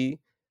we'll see,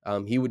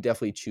 he would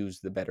definitely choose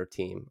the better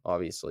team,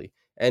 obviously.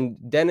 And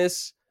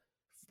Dennis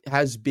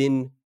has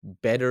been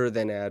better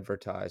than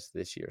advertised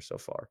this year so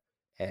far.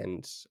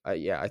 And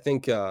I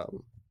think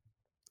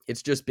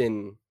it's just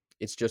been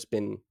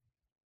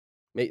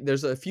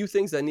there's a few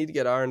things that need to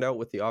get ironed out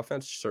with the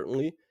offense,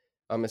 certainly,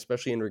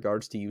 especially in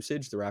regards to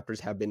usage. The Raptors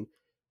have been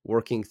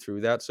working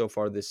through that so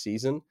far this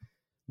season.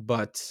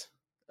 But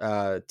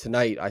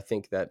tonight, I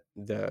think that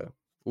the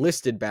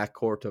listed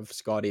backcourt of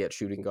Scottie at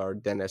shooting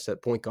guard, Dennis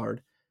at point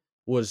guard,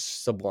 was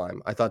sublime.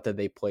 I thought that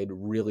they played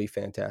really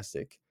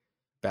fantastic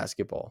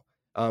basketball.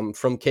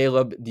 From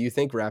Caleb, do you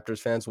think Raptors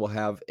fans will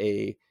have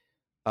a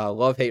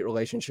love-hate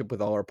relationship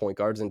with all our point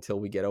guards until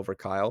we get over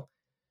Kyle?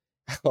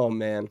 Oh,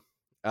 man.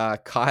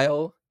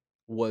 Kyle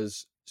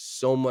was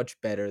so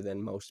much better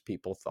than most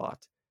people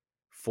thought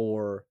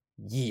for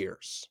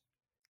years.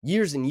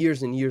 Years and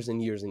years and years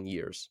and years and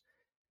years.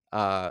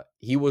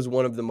 He was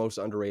one of the most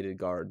underrated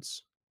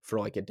guards for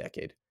like a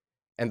decade.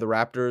 And the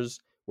Raptors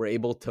were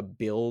able to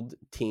build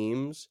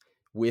teams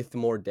with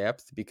more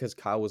depth because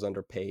Kyle was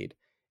underpaid.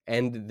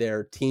 And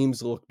their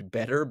teams looked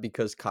better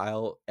because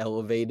Kyle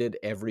elevated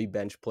every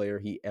bench player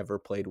he ever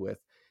played with.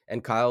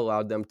 And Kyle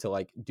allowed them to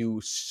like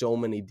do so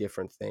many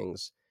different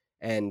things.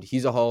 And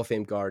he's a Hall of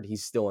Fame guard.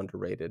 He's still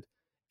underrated.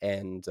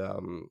 And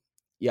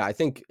yeah, I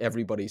think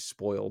everybody's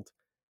spoiled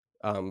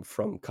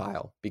from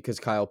Kyle because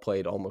Kyle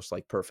played almost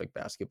like perfect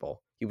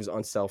basketball. He was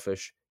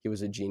unselfish. He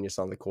was a genius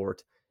on the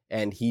court,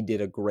 and he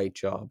did a great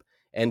job.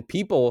 And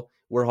people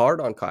were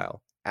hard on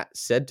Kyle,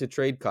 said to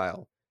trade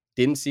Kyle,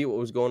 didn't see what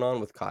was going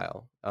on with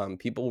Kyle.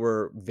 People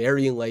were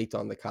very late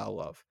on the Kyle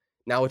love.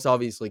 Now it's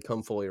obviously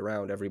come fully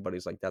around.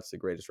 Everybody's like, that's the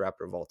greatest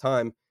Raptor of all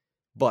time.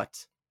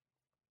 But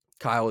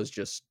Kyle is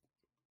just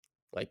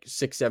like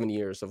 6-7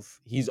 years of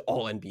he's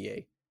all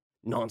NBA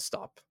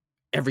nonstop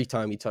every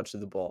time he touches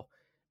the ball,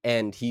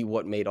 and he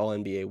what made all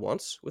NBA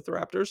once with the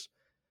Raptors.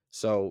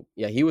 So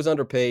yeah, he was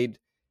underpaid,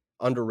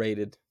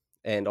 underrated,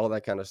 and all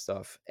that kind of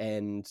stuff.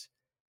 And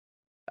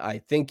I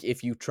think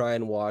if you try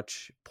and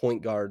watch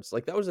point guards,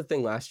 like that was the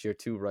thing last year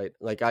too, right?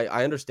 Like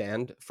I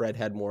understand Fred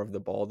had more of the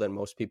ball than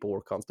most people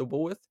were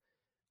comfortable with.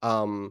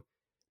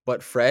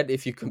 But Fred,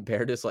 if you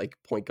compared his like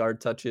point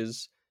guard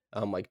touches,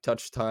 like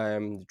touch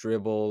time,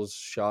 dribbles,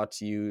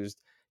 shots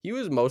used, he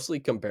was mostly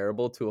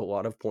comparable to a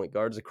lot of point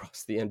guards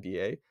across the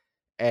NBA.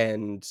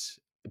 And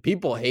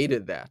people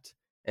hated that.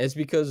 And it's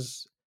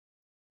because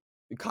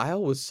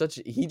Kyle was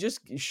he just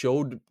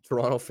showed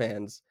Toronto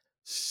fans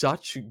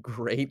such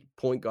great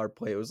point guard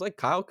play. It was like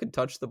Kyle could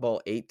touch the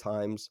ball 8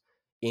 times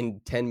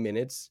in 10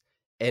 minutes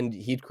and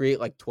he'd create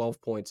like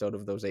 12 points out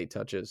of those 8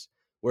 touches.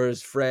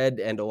 Whereas Fred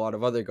and a lot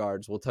of other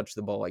guards will touch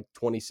the ball like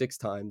 26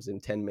 times in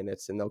 10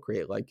 minutes and they'll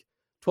create like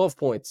 12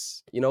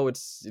 points. You know,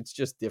 it's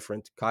just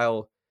different.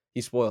 Kyle,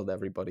 he spoiled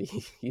everybody.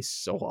 He's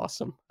so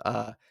awesome.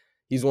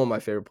 He's one of my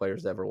favorite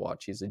players to ever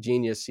watch. He's a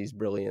genius. He's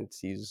brilliant.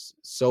 He's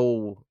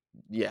so,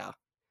 yeah.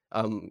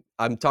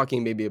 I'm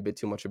talking maybe a bit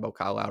too much about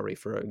Kyle Lowry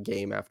for a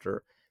game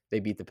after they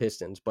beat the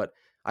Pistons, but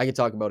I could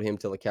talk about him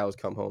till the cows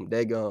come home.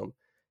 Dagum,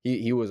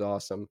 he was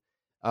awesome.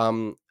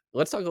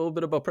 Let's talk a little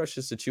bit about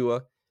Precious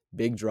Achiuwa.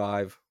 Big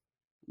drive,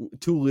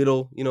 too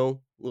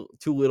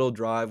little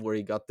drive where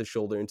he got the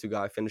shoulder into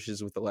guy,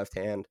 finishes with the left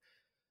hand,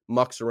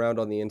 mucks around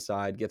on the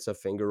inside, gets a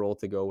finger roll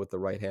to go with the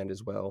right hand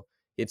as well.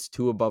 It's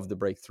 2 above the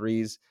break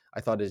threes.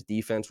 I thought his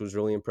defense was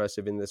really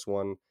impressive in this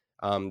one.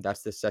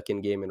 That's the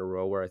second game in a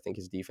row where I think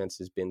his defense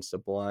has been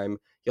sublime.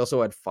 He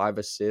also had 5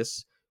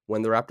 assists.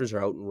 When the Raptors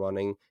are out and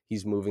running,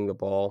 he's moving the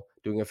ball,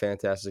 doing a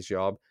fantastic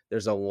job.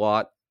 There's a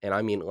lot, and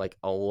I mean like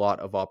a lot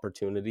of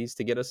opportunities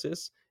to get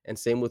assists. And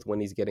same with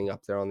when he's getting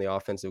up there on the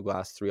offensive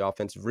glass, 3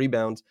 offensive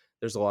rebounds.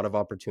 There's a lot of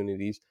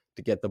opportunities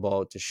to get the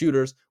ball to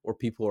shooters or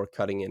people are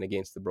cutting in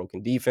against the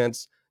broken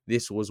defense.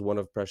 This was one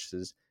of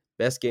Precious's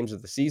best games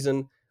of the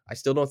season. I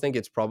still don't think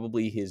it's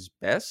probably his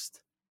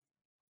best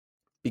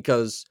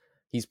because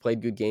he's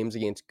played good games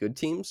against good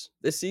teams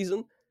this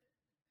season,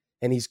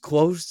 and he's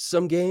closed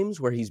some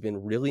games where he's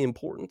been really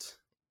important.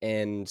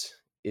 And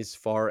as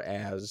far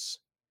as,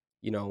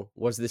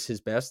 was this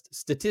his best?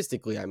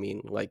 Statistically, I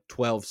mean, like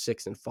 12,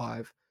 6, and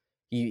 5.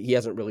 He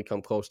hasn't really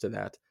come close to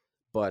that.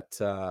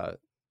 But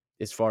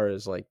as far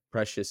as like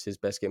Precious, his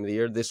best game of the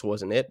year, this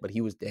wasn't it, but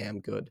he was damn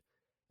good.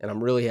 And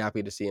I'm really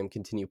happy to see him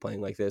continue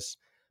playing like this.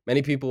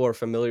 Many people are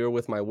familiar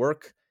with my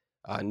work.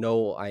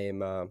 Know I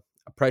am a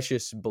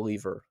Precious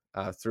believer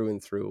through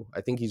and through.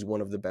 I think he's one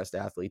of the best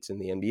athletes in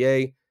the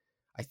NBA.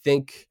 I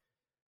think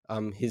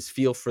his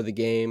feel for the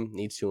game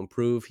needs to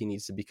improve. He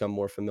needs to become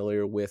more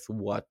familiar with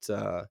what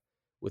the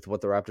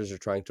Raptors are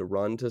trying to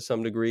run to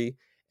some degree.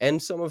 And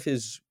some of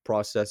his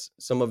process,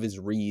 some of his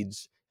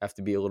reads have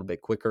to be a little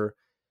bit quicker.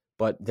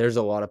 But there's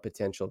a lot of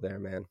potential there,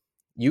 man.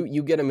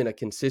 You get him in a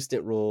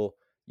consistent role.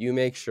 You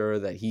make sure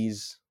that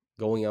he's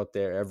going out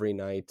there every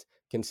night,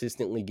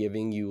 consistently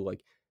giving you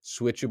like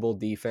switchable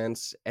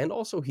defense. And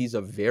also he's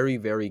a very,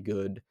 very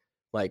good,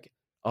 like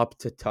up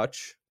to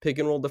touch pick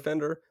and roll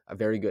defender, a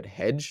very good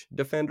hedge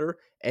defender,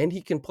 and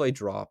he can play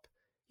drop.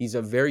 He's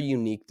a very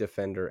unique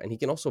defender, and he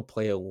can also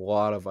play a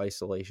lot of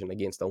isolation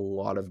against a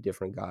lot of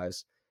different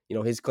guys.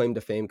 His claim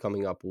to fame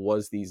coming up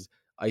was these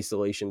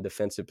isolation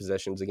defensive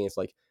possessions against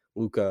like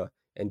Luka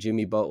and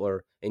Jimmy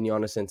Butler and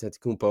Giannis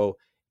Antetokounmpo.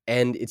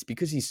 And it's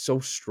because he's so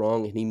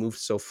strong and he moves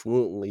so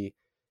fluidly,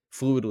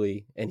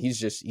 and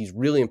he's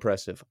really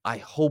impressive. I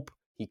hope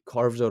he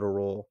carves out a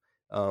role.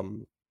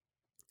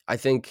 I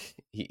think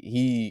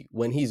he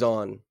when he's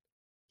on,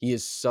 he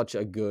is such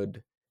a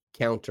good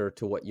counter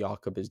to what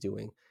Jakob is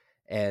doing,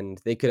 and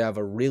they could have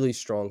a really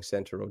strong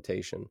center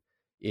rotation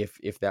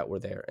if that were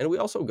there. And we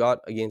also got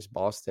against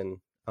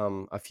Boston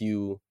a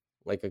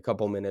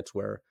couple minutes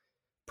where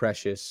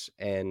Precious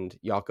and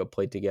Jakob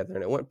played together,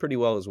 and it went pretty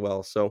well as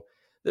well. So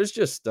there's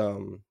just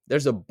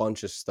there's a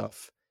bunch of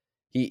stuff.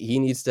 He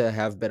needs to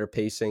have better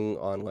pacing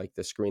on like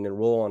the screen and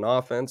roll on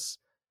offense.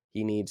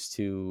 He needs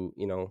to,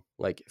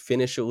 like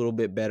finish a little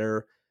bit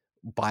better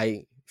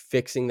by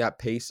fixing that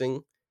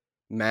pacing,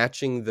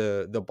 matching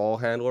the ball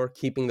handler,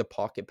 keeping the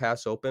pocket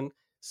pass open.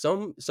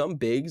 Some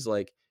bigs,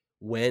 like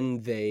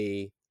when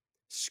they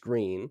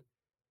screen,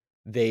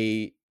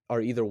 they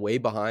are either way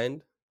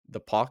behind the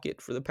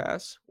pocket for the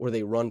pass or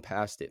they run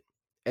past it.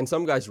 And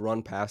some guys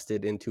run past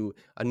it into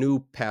a new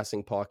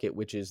passing pocket,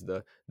 which is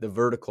the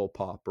vertical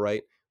pop,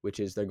 right? Which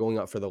is they're going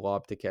up for the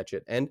lob to catch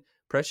it. And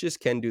Precious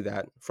can do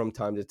that from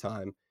time to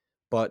time.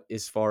 But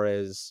as far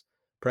as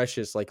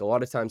Precious, like a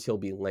lot of times he'll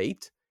be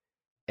late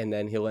and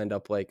then he'll end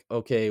up like,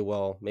 okay,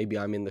 well, maybe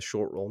I'm in the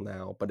short roll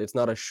now, but it's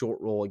not a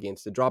short roll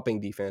against a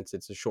dropping defense.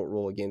 It's a short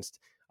roll against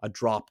a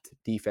dropped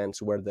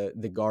defense where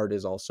the guard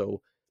is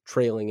also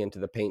trailing into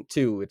the paint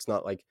too. It's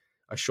not like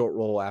a short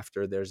roll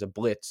after there's a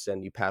blitz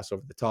and you pass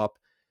over the top.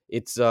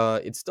 It's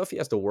stuff he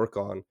has to work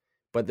on,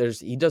 but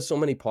he does so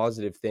many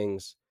positive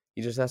things.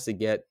 He just has to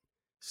get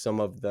some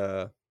of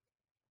the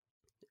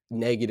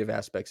negative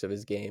aspects of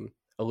his game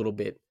a little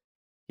bit.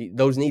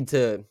 Those need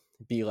to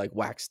be like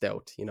waxed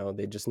out,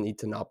 they just need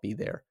to not be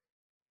there.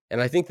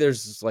 And I think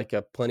there's like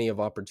a plenty of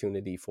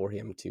opportunity for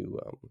him to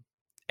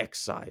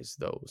excise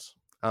those.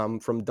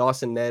 From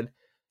Dawson Ned,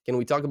 can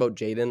we talk about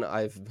Jaden?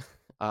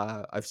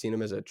 I've seen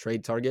him as a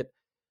trade target.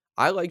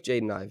 I like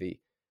Jaden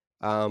Ivey.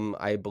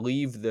 I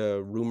believe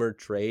the rumored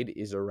trade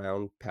is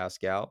around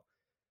Pascal.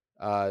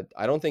 I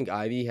don't think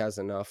Ivey has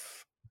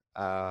enough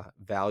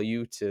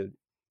value to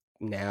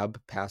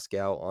nab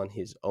Pascal on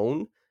his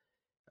own.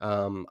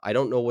 I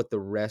don't know what the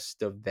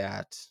rest of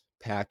that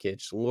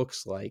package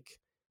looks like,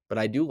 but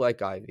I do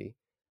like Ivy.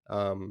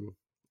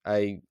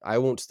 I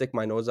won't stick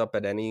my nose up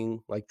at any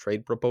like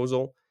trade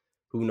proposal.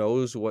 Who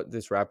knows what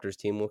this Raptors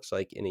team looks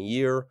like in a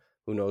year?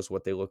 Who knows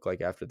what they look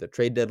like after the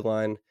trade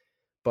deadline?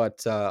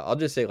 But I'll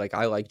just say, like,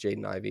 I like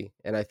Jaden Ivey,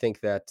 and I think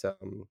that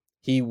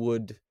he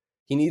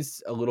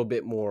needs a little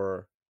bit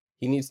more.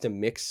 He needs to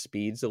mix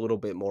speeds a little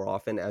bit more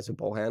often as a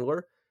ball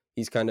handler.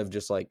 He's kind of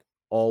just like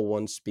all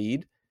one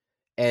speed.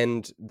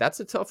 And that's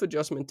a tough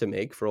adjustment to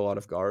make for a lot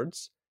of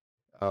guards,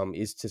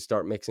 is to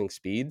start mixing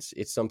speeds.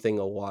 It's something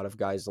a lot of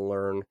guys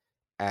learn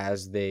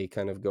as they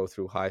kind of go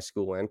through high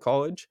school and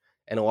college.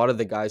 And a lot of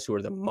the guys who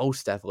are the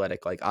most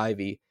athletic, like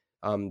Ivy,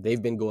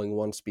 they've been going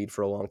one speed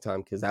for a long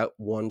time because that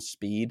one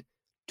speed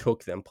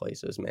took them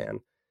places, man.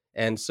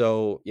 And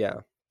so,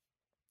 yeah,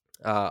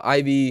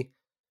 Ivy,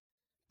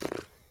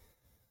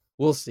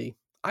 we'll see.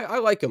 I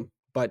like him,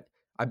 but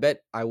I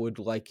bet I would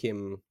like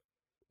him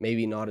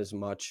maybe not as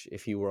much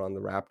if he were on the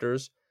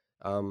Raptors.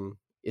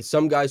 It's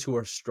some guys who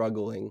are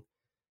struggling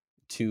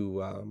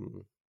to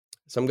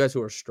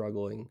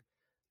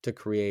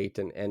create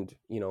and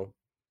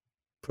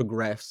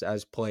progress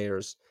as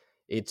players.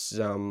 It's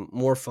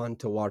more fun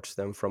to watch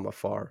them from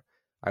afar,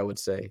 I would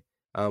say.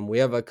 We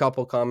have a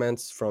couple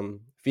comments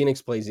from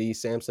Phoenix Plays E.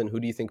 Samson, who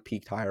do you think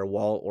peaked higher,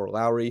 Wall or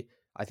Lowry?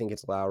 I think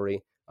it's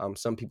Lowry.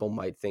 Some people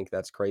might think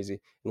that's crazy.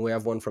 And we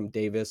have one from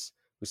Davis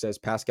who says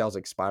Pascal's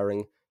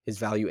expiring. His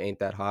value ain't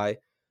that high.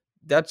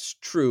 That's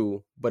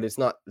true, but it's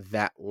not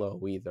that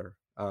low either.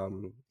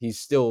 He's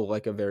still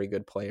like a very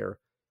good player.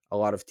 A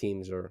lot of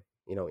teams are,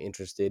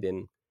 interested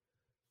in.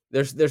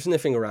 They're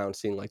sniffing around,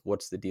 seeing like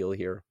what's the deal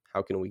here.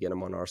 How can we get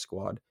him on our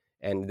squad?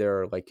 And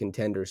there are like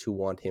contenders who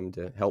want him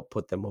to help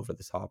put them over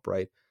the top,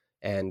 right?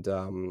 And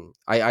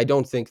I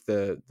don't think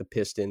the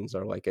Pistons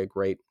are like a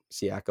great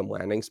Siakam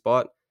landing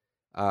spot.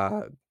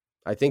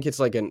 I think it's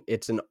like an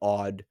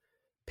odd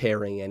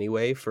pairing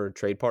anyway for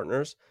trade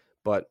partners.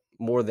 But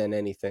more than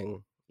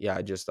anything,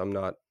 yeah, I'm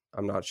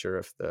not sure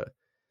if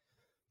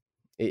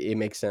it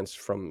makes sense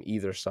from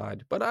either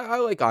side. But I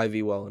like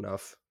Ivy well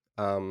enough.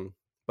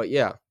 But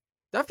yeah,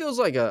 that feels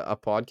like a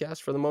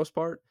podcast for the most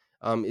part.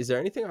 Is there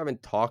anything I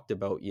haven't talked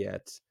about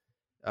yet?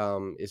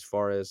 As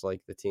far as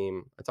like the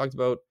team, I talked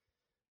about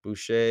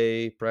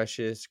Boucher,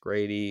 Precious,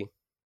 Grady.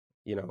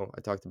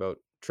 I talked about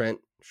Trent,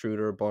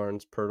 Schroeder,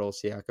 Barnes, Pirtle,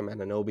 Siakam,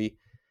 and Anunoby.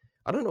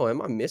 I don't know.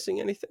 Am I missing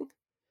anything?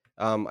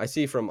 I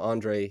see from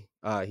Andre,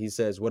 he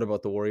says, what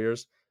about the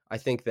Warriors? I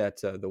think that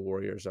the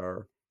Warriors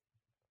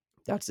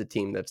that's the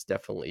team that's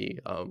definitely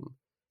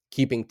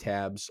keeping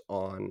tabs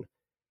on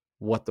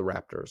what the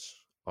Raptors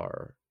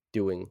are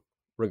doing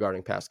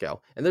regarding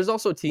Pascal. And there's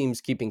also teams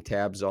keeping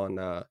tabs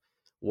on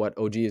what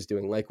OG is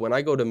doing. Like when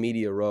I go to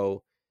Media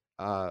Row,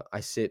 I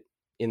sit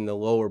in the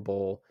lower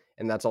bowl,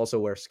 and that's also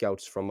where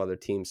scouts from other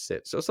teams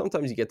sit. So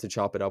sometimes you get to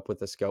chop it up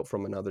with a scout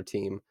from another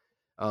team.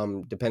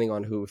 Depending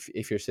on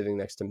if you're sitting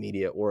next to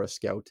media or a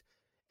scout.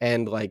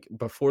 And like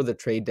before the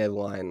trade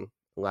deadline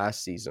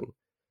last season,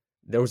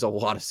 there was a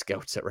lot of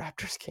scouts at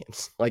Raptors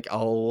games, like a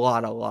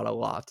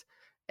lot.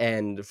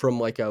 And from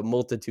like a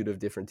multitude of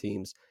different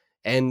teams.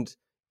 And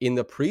in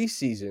the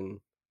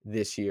preseason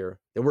this year,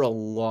 there were a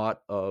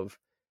lot of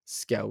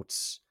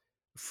scouts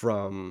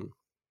from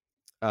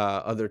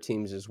other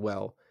teams as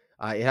well.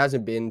 It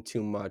hasn't been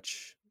too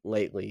much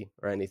lately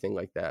or anything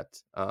like that.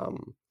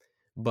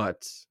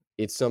 But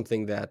it's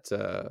something that,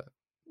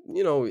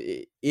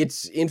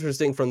 it's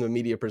interesting from the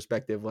media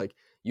perspective. Like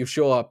you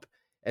show up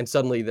and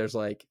suddenly there's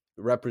like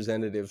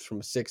representatives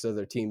from 6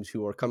 other teams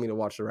who are coming to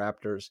watch the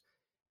Raptors.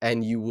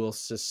 and you will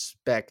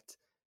suspect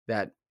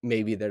that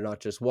maybe they're not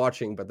just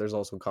watching, but there's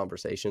also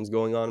conversations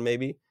going on,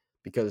 maybe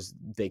because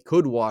they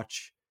could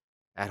watch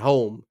at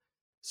home,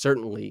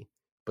 certainly,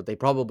 but they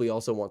probably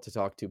also want to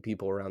talk to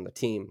people around the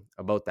team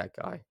about that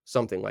guy,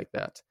 something like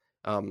that.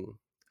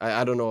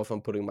 I don't know if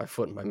I'm putting my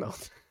foot in my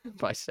mouth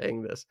by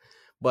saying this,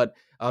 but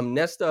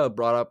Nesta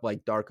brought up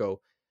like Darko.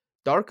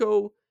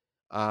 Darko,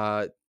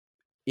 uh,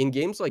 in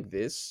games like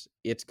this,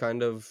 it's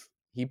kind of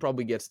he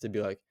probably gets to be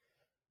like,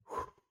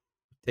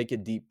 take a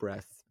deep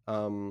breath.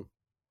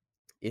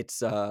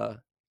 It's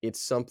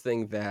it's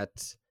something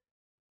that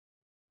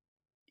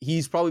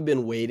he's probably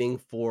been waiting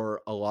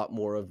for a lot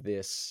more of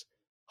this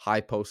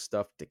high post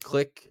stuff to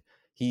click.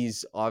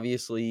 He's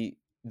obviously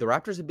the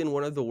Raptors have been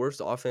one of the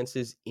worst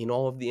offenses in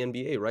all of the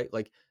NBA, right?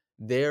 Like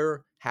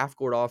their half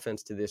court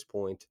offense to this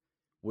point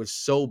was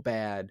so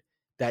bad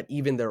that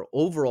even their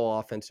overall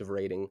offensive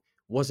rating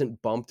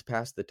wasn't bumped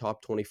past the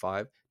top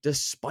 25,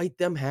 despite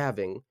them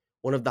having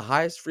one of the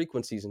highest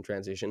frequencies in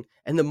transition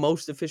and the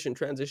most efficient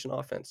transition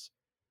offense.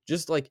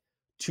 Just like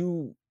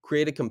to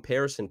create a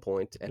comparison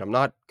point, and I'm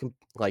not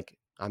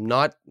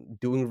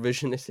doing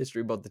revisionist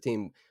history about the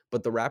team,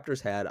 but the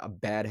Raptors had a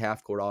bad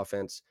half court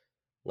offense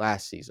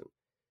last season.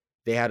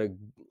 They had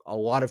a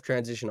lot of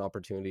transition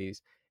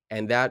opportunities,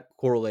 and that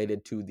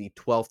correlated to the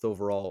 12th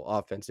overall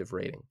offensive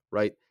rating,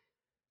 right?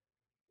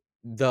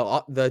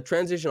 The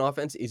transition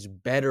offense is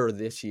better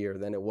this year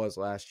than it was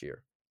last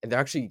year. And they're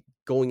actually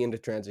going into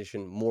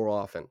transition more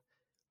often.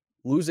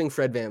 Losing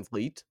Fred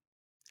VanVleet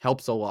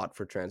helps a lot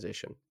for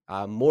transition.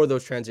 More of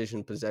those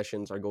transition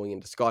possessions are going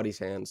into Scottie's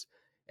hands.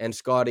 And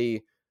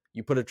Scottie,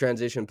 you put a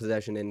transition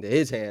possession into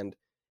his hand,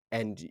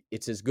 and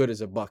it's as good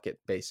as a bucket,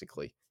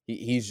 basically.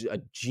 He's a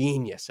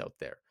genius out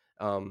there.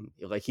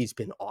 Like he's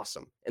been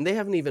awesome. And they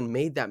haven't even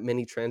made that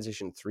many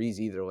transition threes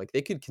either. Like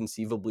they could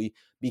conceivably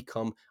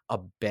become a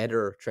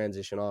better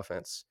transition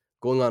offense.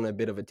 Going on a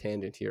bit of a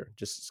tangent here,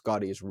 just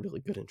Scottie is really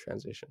good in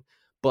transition.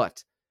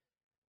 But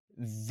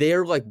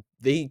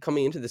they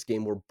coming into this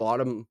game were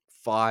bottom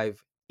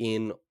 5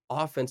 in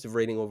offensive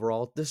rating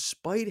overall,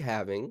 despite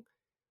having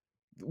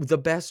the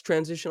best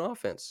transition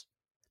offense.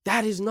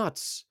 That is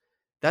nuts.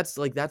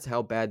 That's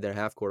how bad their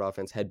half court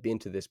offense had been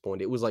to this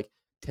point. It was like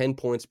 10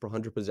 points per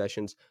 100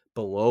 possessions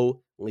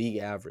below league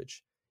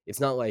average. It's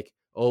not like,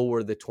 oh,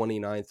 we're the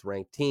 29th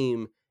ranked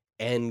team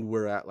and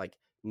we're at like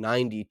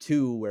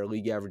 92 where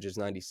league average is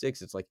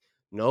 96. It's like,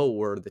 no,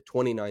 we're the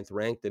 29th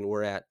ranked and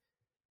we're at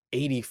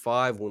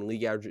 85 when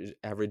league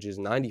average is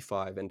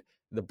 95, and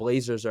the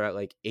Blazers are at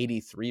like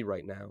 83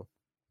 right now.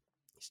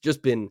 It's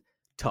just been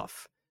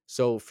tough.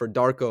 So for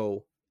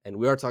Darko, and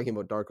we are talking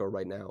about Darko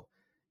right now,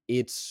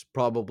 it's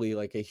probably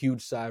like a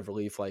huge sigh of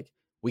relief. Like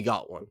we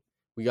got one,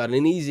 we got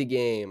an easy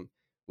game,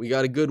 we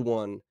got a good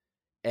one,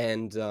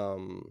 and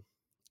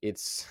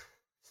it's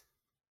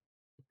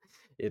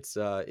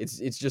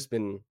it's just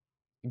been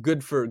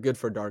good for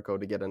Darko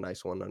to get a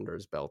nice one under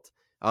his belt.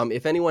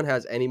 If anyone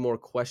has any more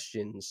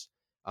questions,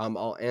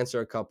 I'll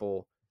answer a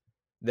couple,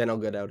 then I'll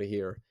get out of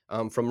here.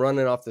 From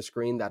running off the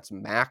screen, that's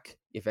Mac.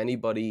 If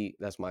anybody,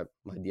 that's my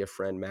dear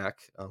friend Mac.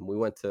 We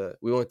went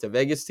to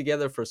Vegas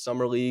together for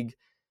summer league.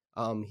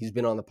 He's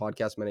been on the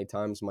podcast many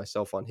times,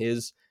 myself on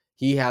his.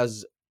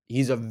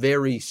 He's a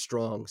very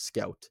strong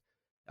scout.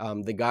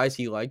 The guys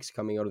he likes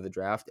coming out of the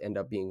draft end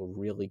up being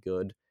really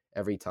good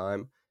every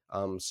time.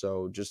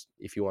 So just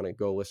if you want to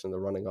go listen to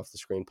the Running Off the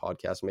Screen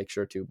podcast, make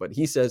sure to. But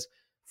he says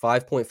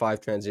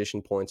 5.5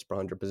 transition points per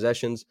 100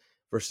 possessions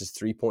versus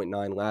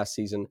 3.9 last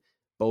season,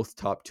 both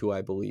top 2,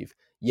 I believe.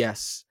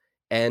 Yes,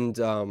 and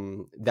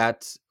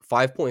that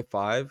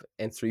 5.5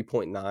 and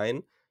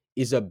 3.9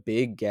 is a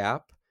big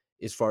gap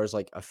as far as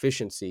like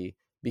efficiency,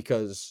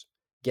 because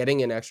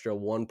getting an extra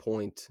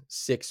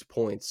 1.6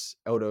 points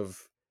out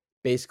of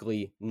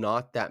basically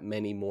not that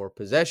many more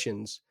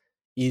possessions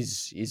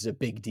is a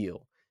big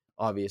deal,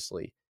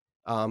 obviously.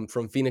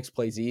 From Phoenix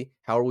Play Z,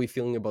 how are we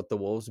feeling about the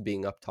Wolves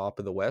being up top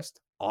of the West?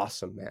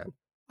 Awesome, man.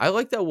 I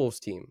like that Wolves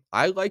team.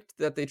 I liked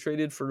that they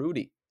traded for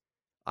Rudy.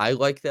 I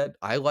like that.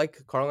 I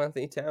like Karl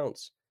Anthony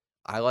Towns.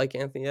 I like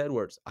Anthony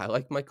Edwards. I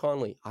like Mike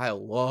Conley. I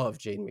love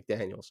Jaden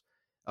McDaniels.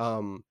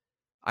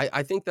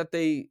 I think that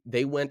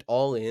they went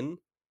all in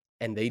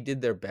and they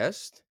did their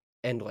best,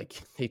 and like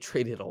they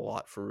traded a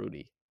lot for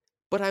Rudy.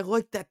 But I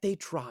like that they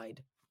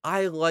tried.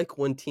 I like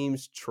when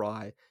teams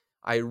try.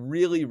 I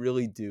really,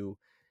 really do.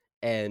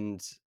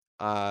 And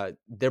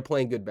they're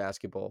playing good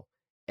basketball,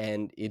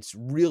 and it's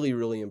really,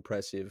 really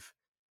impressive.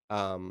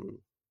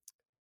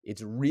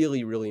 It's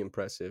really, really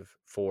impressive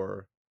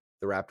for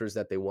the Raptors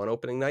that they won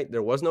opening night.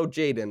 There was no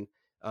Jaden,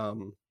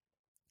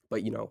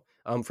 but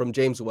from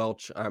James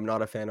Welch, I'm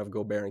not a fan of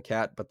Gobert and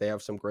Cat, but they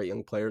have some great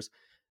young players.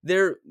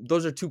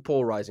 Those are two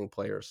polarizing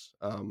players.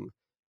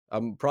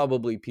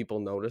 Probably people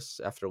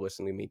notice after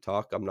listening to me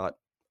talk.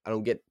 I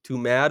don't get too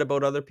mad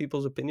about other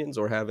people's opinions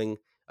or having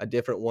a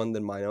different one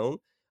than my own.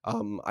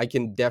 I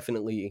can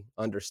definitely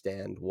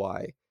understand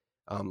why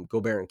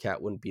Gobert and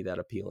Cat wouldn't be that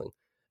appealing.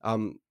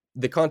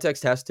 The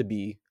context has to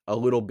be a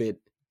little bit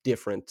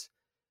different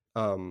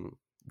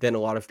than a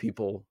lot of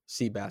people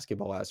see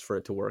basketball as for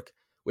it to work.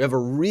 We have a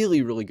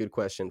really, really good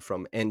question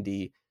from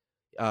ND.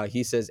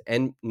 He says,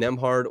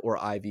 Nemhard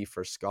or Ivy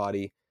for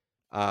Scottie?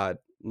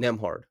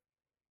 Nemhard.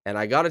 And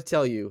I got to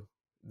tell you,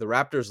 the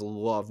Raptors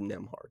love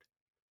Nemhard.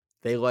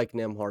 They like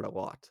Nemhard a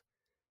lot.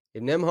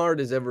 If Nemhard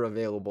is ever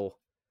available,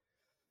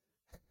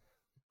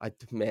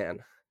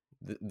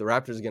 the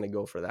Raptors are going to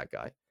go for that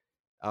guy.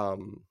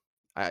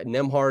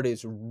 Nemhard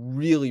is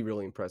really,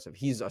 really impressive.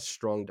 He's a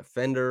strong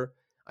defender.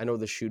 I know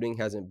the shooting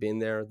hasn't been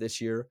there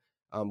this year.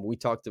 I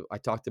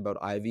talked about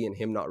Ivy and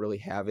him not really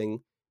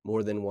having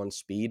more than one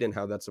speed and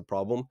how that's a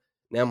problem.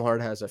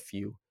 Nemhard has a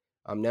few.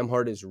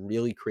 Nemhard is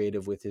really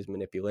creative with his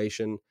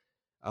manipulation.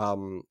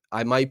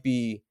 I might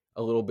be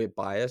a little bit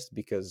biased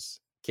because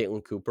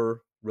Caitlin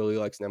Cooper really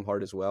likes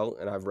Nemhard as well,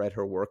 and I've read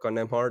her work on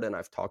Nemhard, and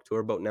I've talked to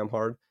her about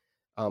Nemhard.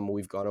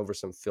 We've gone over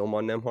some film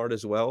on Nemhard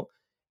as well,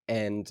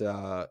 and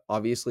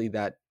obviously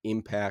that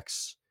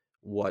impacts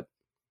what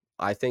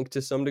I think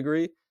to some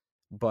degree,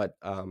 but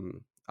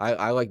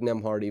I like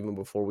Nemhard even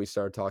before we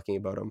started talking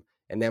about him,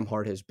 and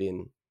Nemhard has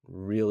been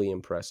really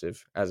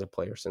impressive as a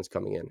player since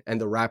coming in, and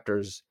the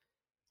Raptors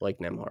like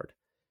Nemhard.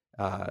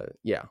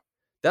 Yeah,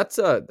 that's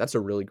a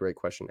really great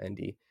question,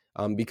 ND.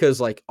 Because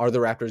like, are the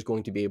Raptors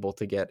going to be able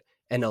to get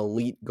an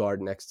elite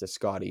guard next to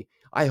Scottie?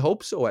 I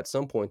hope so at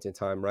some point in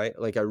time, right?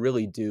 Like, I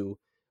really do,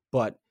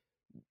 but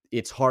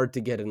it's hard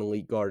to get an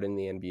elite guard in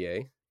the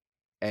NBA.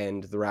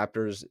 And the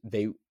Raptors,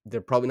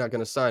 they're probably not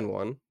going to sign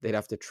one. They'd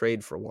have to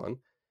trade for one,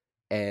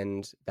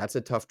 and that's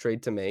a tough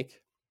trade to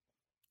make.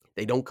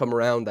 They don't come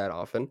around that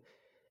often,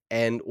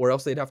 or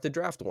else they'd have to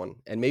draft one.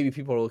 And maybe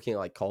people are looking at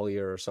like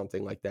Collier or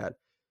something like that.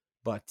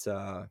 But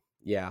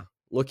yeah,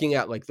 looking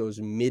at like those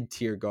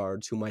mid-tier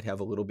guards who might have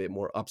a little bit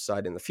more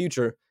upside in the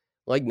future,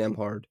 like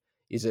Nemhard,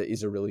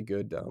 is a really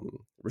good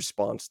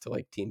response to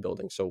like team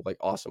building. So like,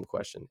 awesome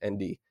question,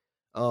 ND.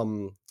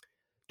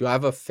 Do I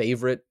have a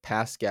favorite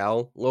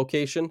Pascal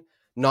location?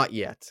 Not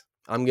yet.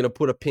 I'm gonna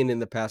put a pin in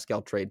the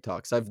Pascal trade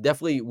talks.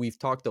 We've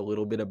talked a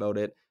little bit about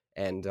it,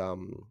 and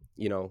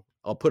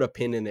I'll put a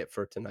pin in it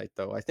for tonight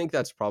though. I think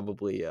that's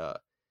probably a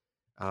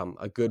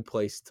good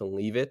place to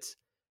leave it.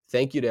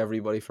 Thank you to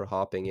everybody for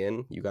hopping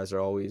in. You guys are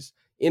always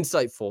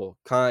insightful,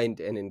 kind,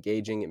 and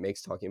engaging. It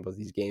makes talking about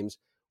these games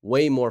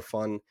way more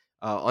fun.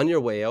 On your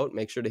way out,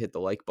 make sure to hit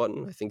the like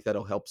button. I think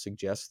that'll help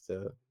suggest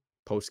the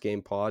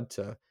post-game pod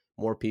to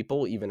more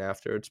people, even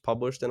after it's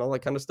published and all that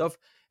kind of stuff.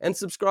 And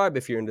subscribe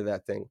if you're into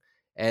that thing.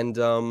 And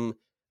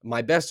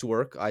my best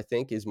work, I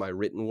think, is my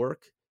written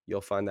work.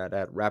 You'll find that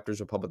at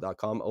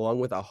raptorsrepublic.com, along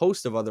with a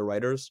host of other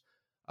writers.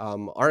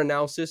 Our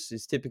analysis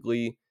is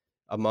typically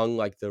among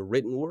like the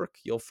written work.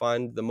 You'll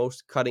find the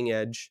most cutting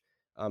edge,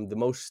 the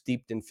most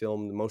steeped in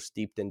film, the most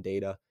steeped in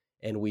data,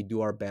 and we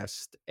do our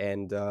best.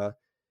 And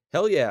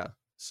hell yeah.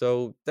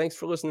 So thanks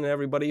for listening,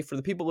 everybody. For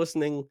the people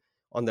listening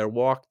on their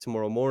walk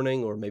tomorrow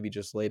morning, or maybe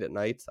just late at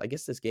night, I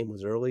guess this game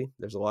was early.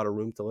 There's a lot of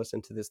room to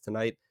listen to this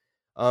tonight.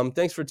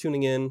 Thanks for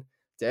tuning in.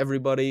 To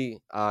everybody,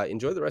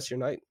 enjoy the rest of your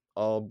night.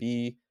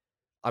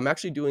 I'm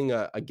actually doing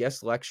a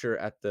guest lecture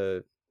at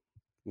the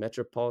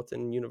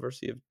Metropolitan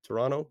University of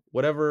Toronto,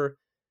 whatever.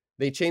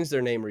 They changed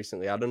their name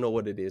recently. I don't know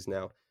what it is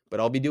now, but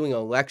I'll be doing a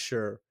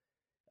lecture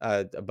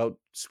about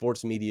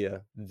sports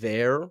media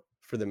there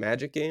for the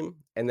Magic game,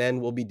 and then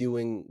we'll be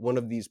doing one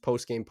of these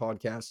post-game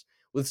podcasts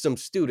with some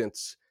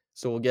students,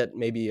 so we'll get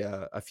maybe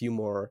a few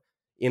more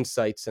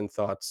insights and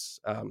thoughts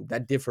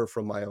that differ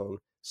from my own.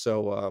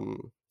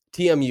 So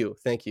TMU,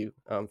 thank you,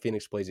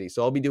 Phoenix Blazy.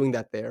 So I'll be doing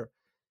that there,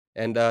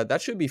 and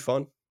that should be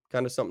fun,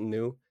 kind of something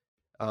new.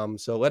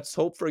 So let's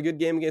hope for a good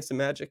game against the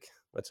Magic.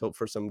 Let's hope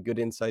for some good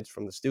insights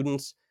from the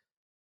students.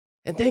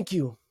 And thank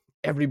you,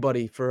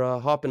 everybody, for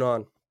hopping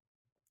on.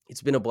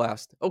 It's been a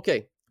blast.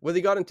 Okay, whether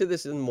you got into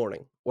this in the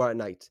morning or at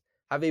night,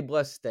 have a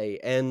blessed day,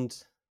 and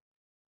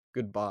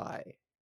goodbye.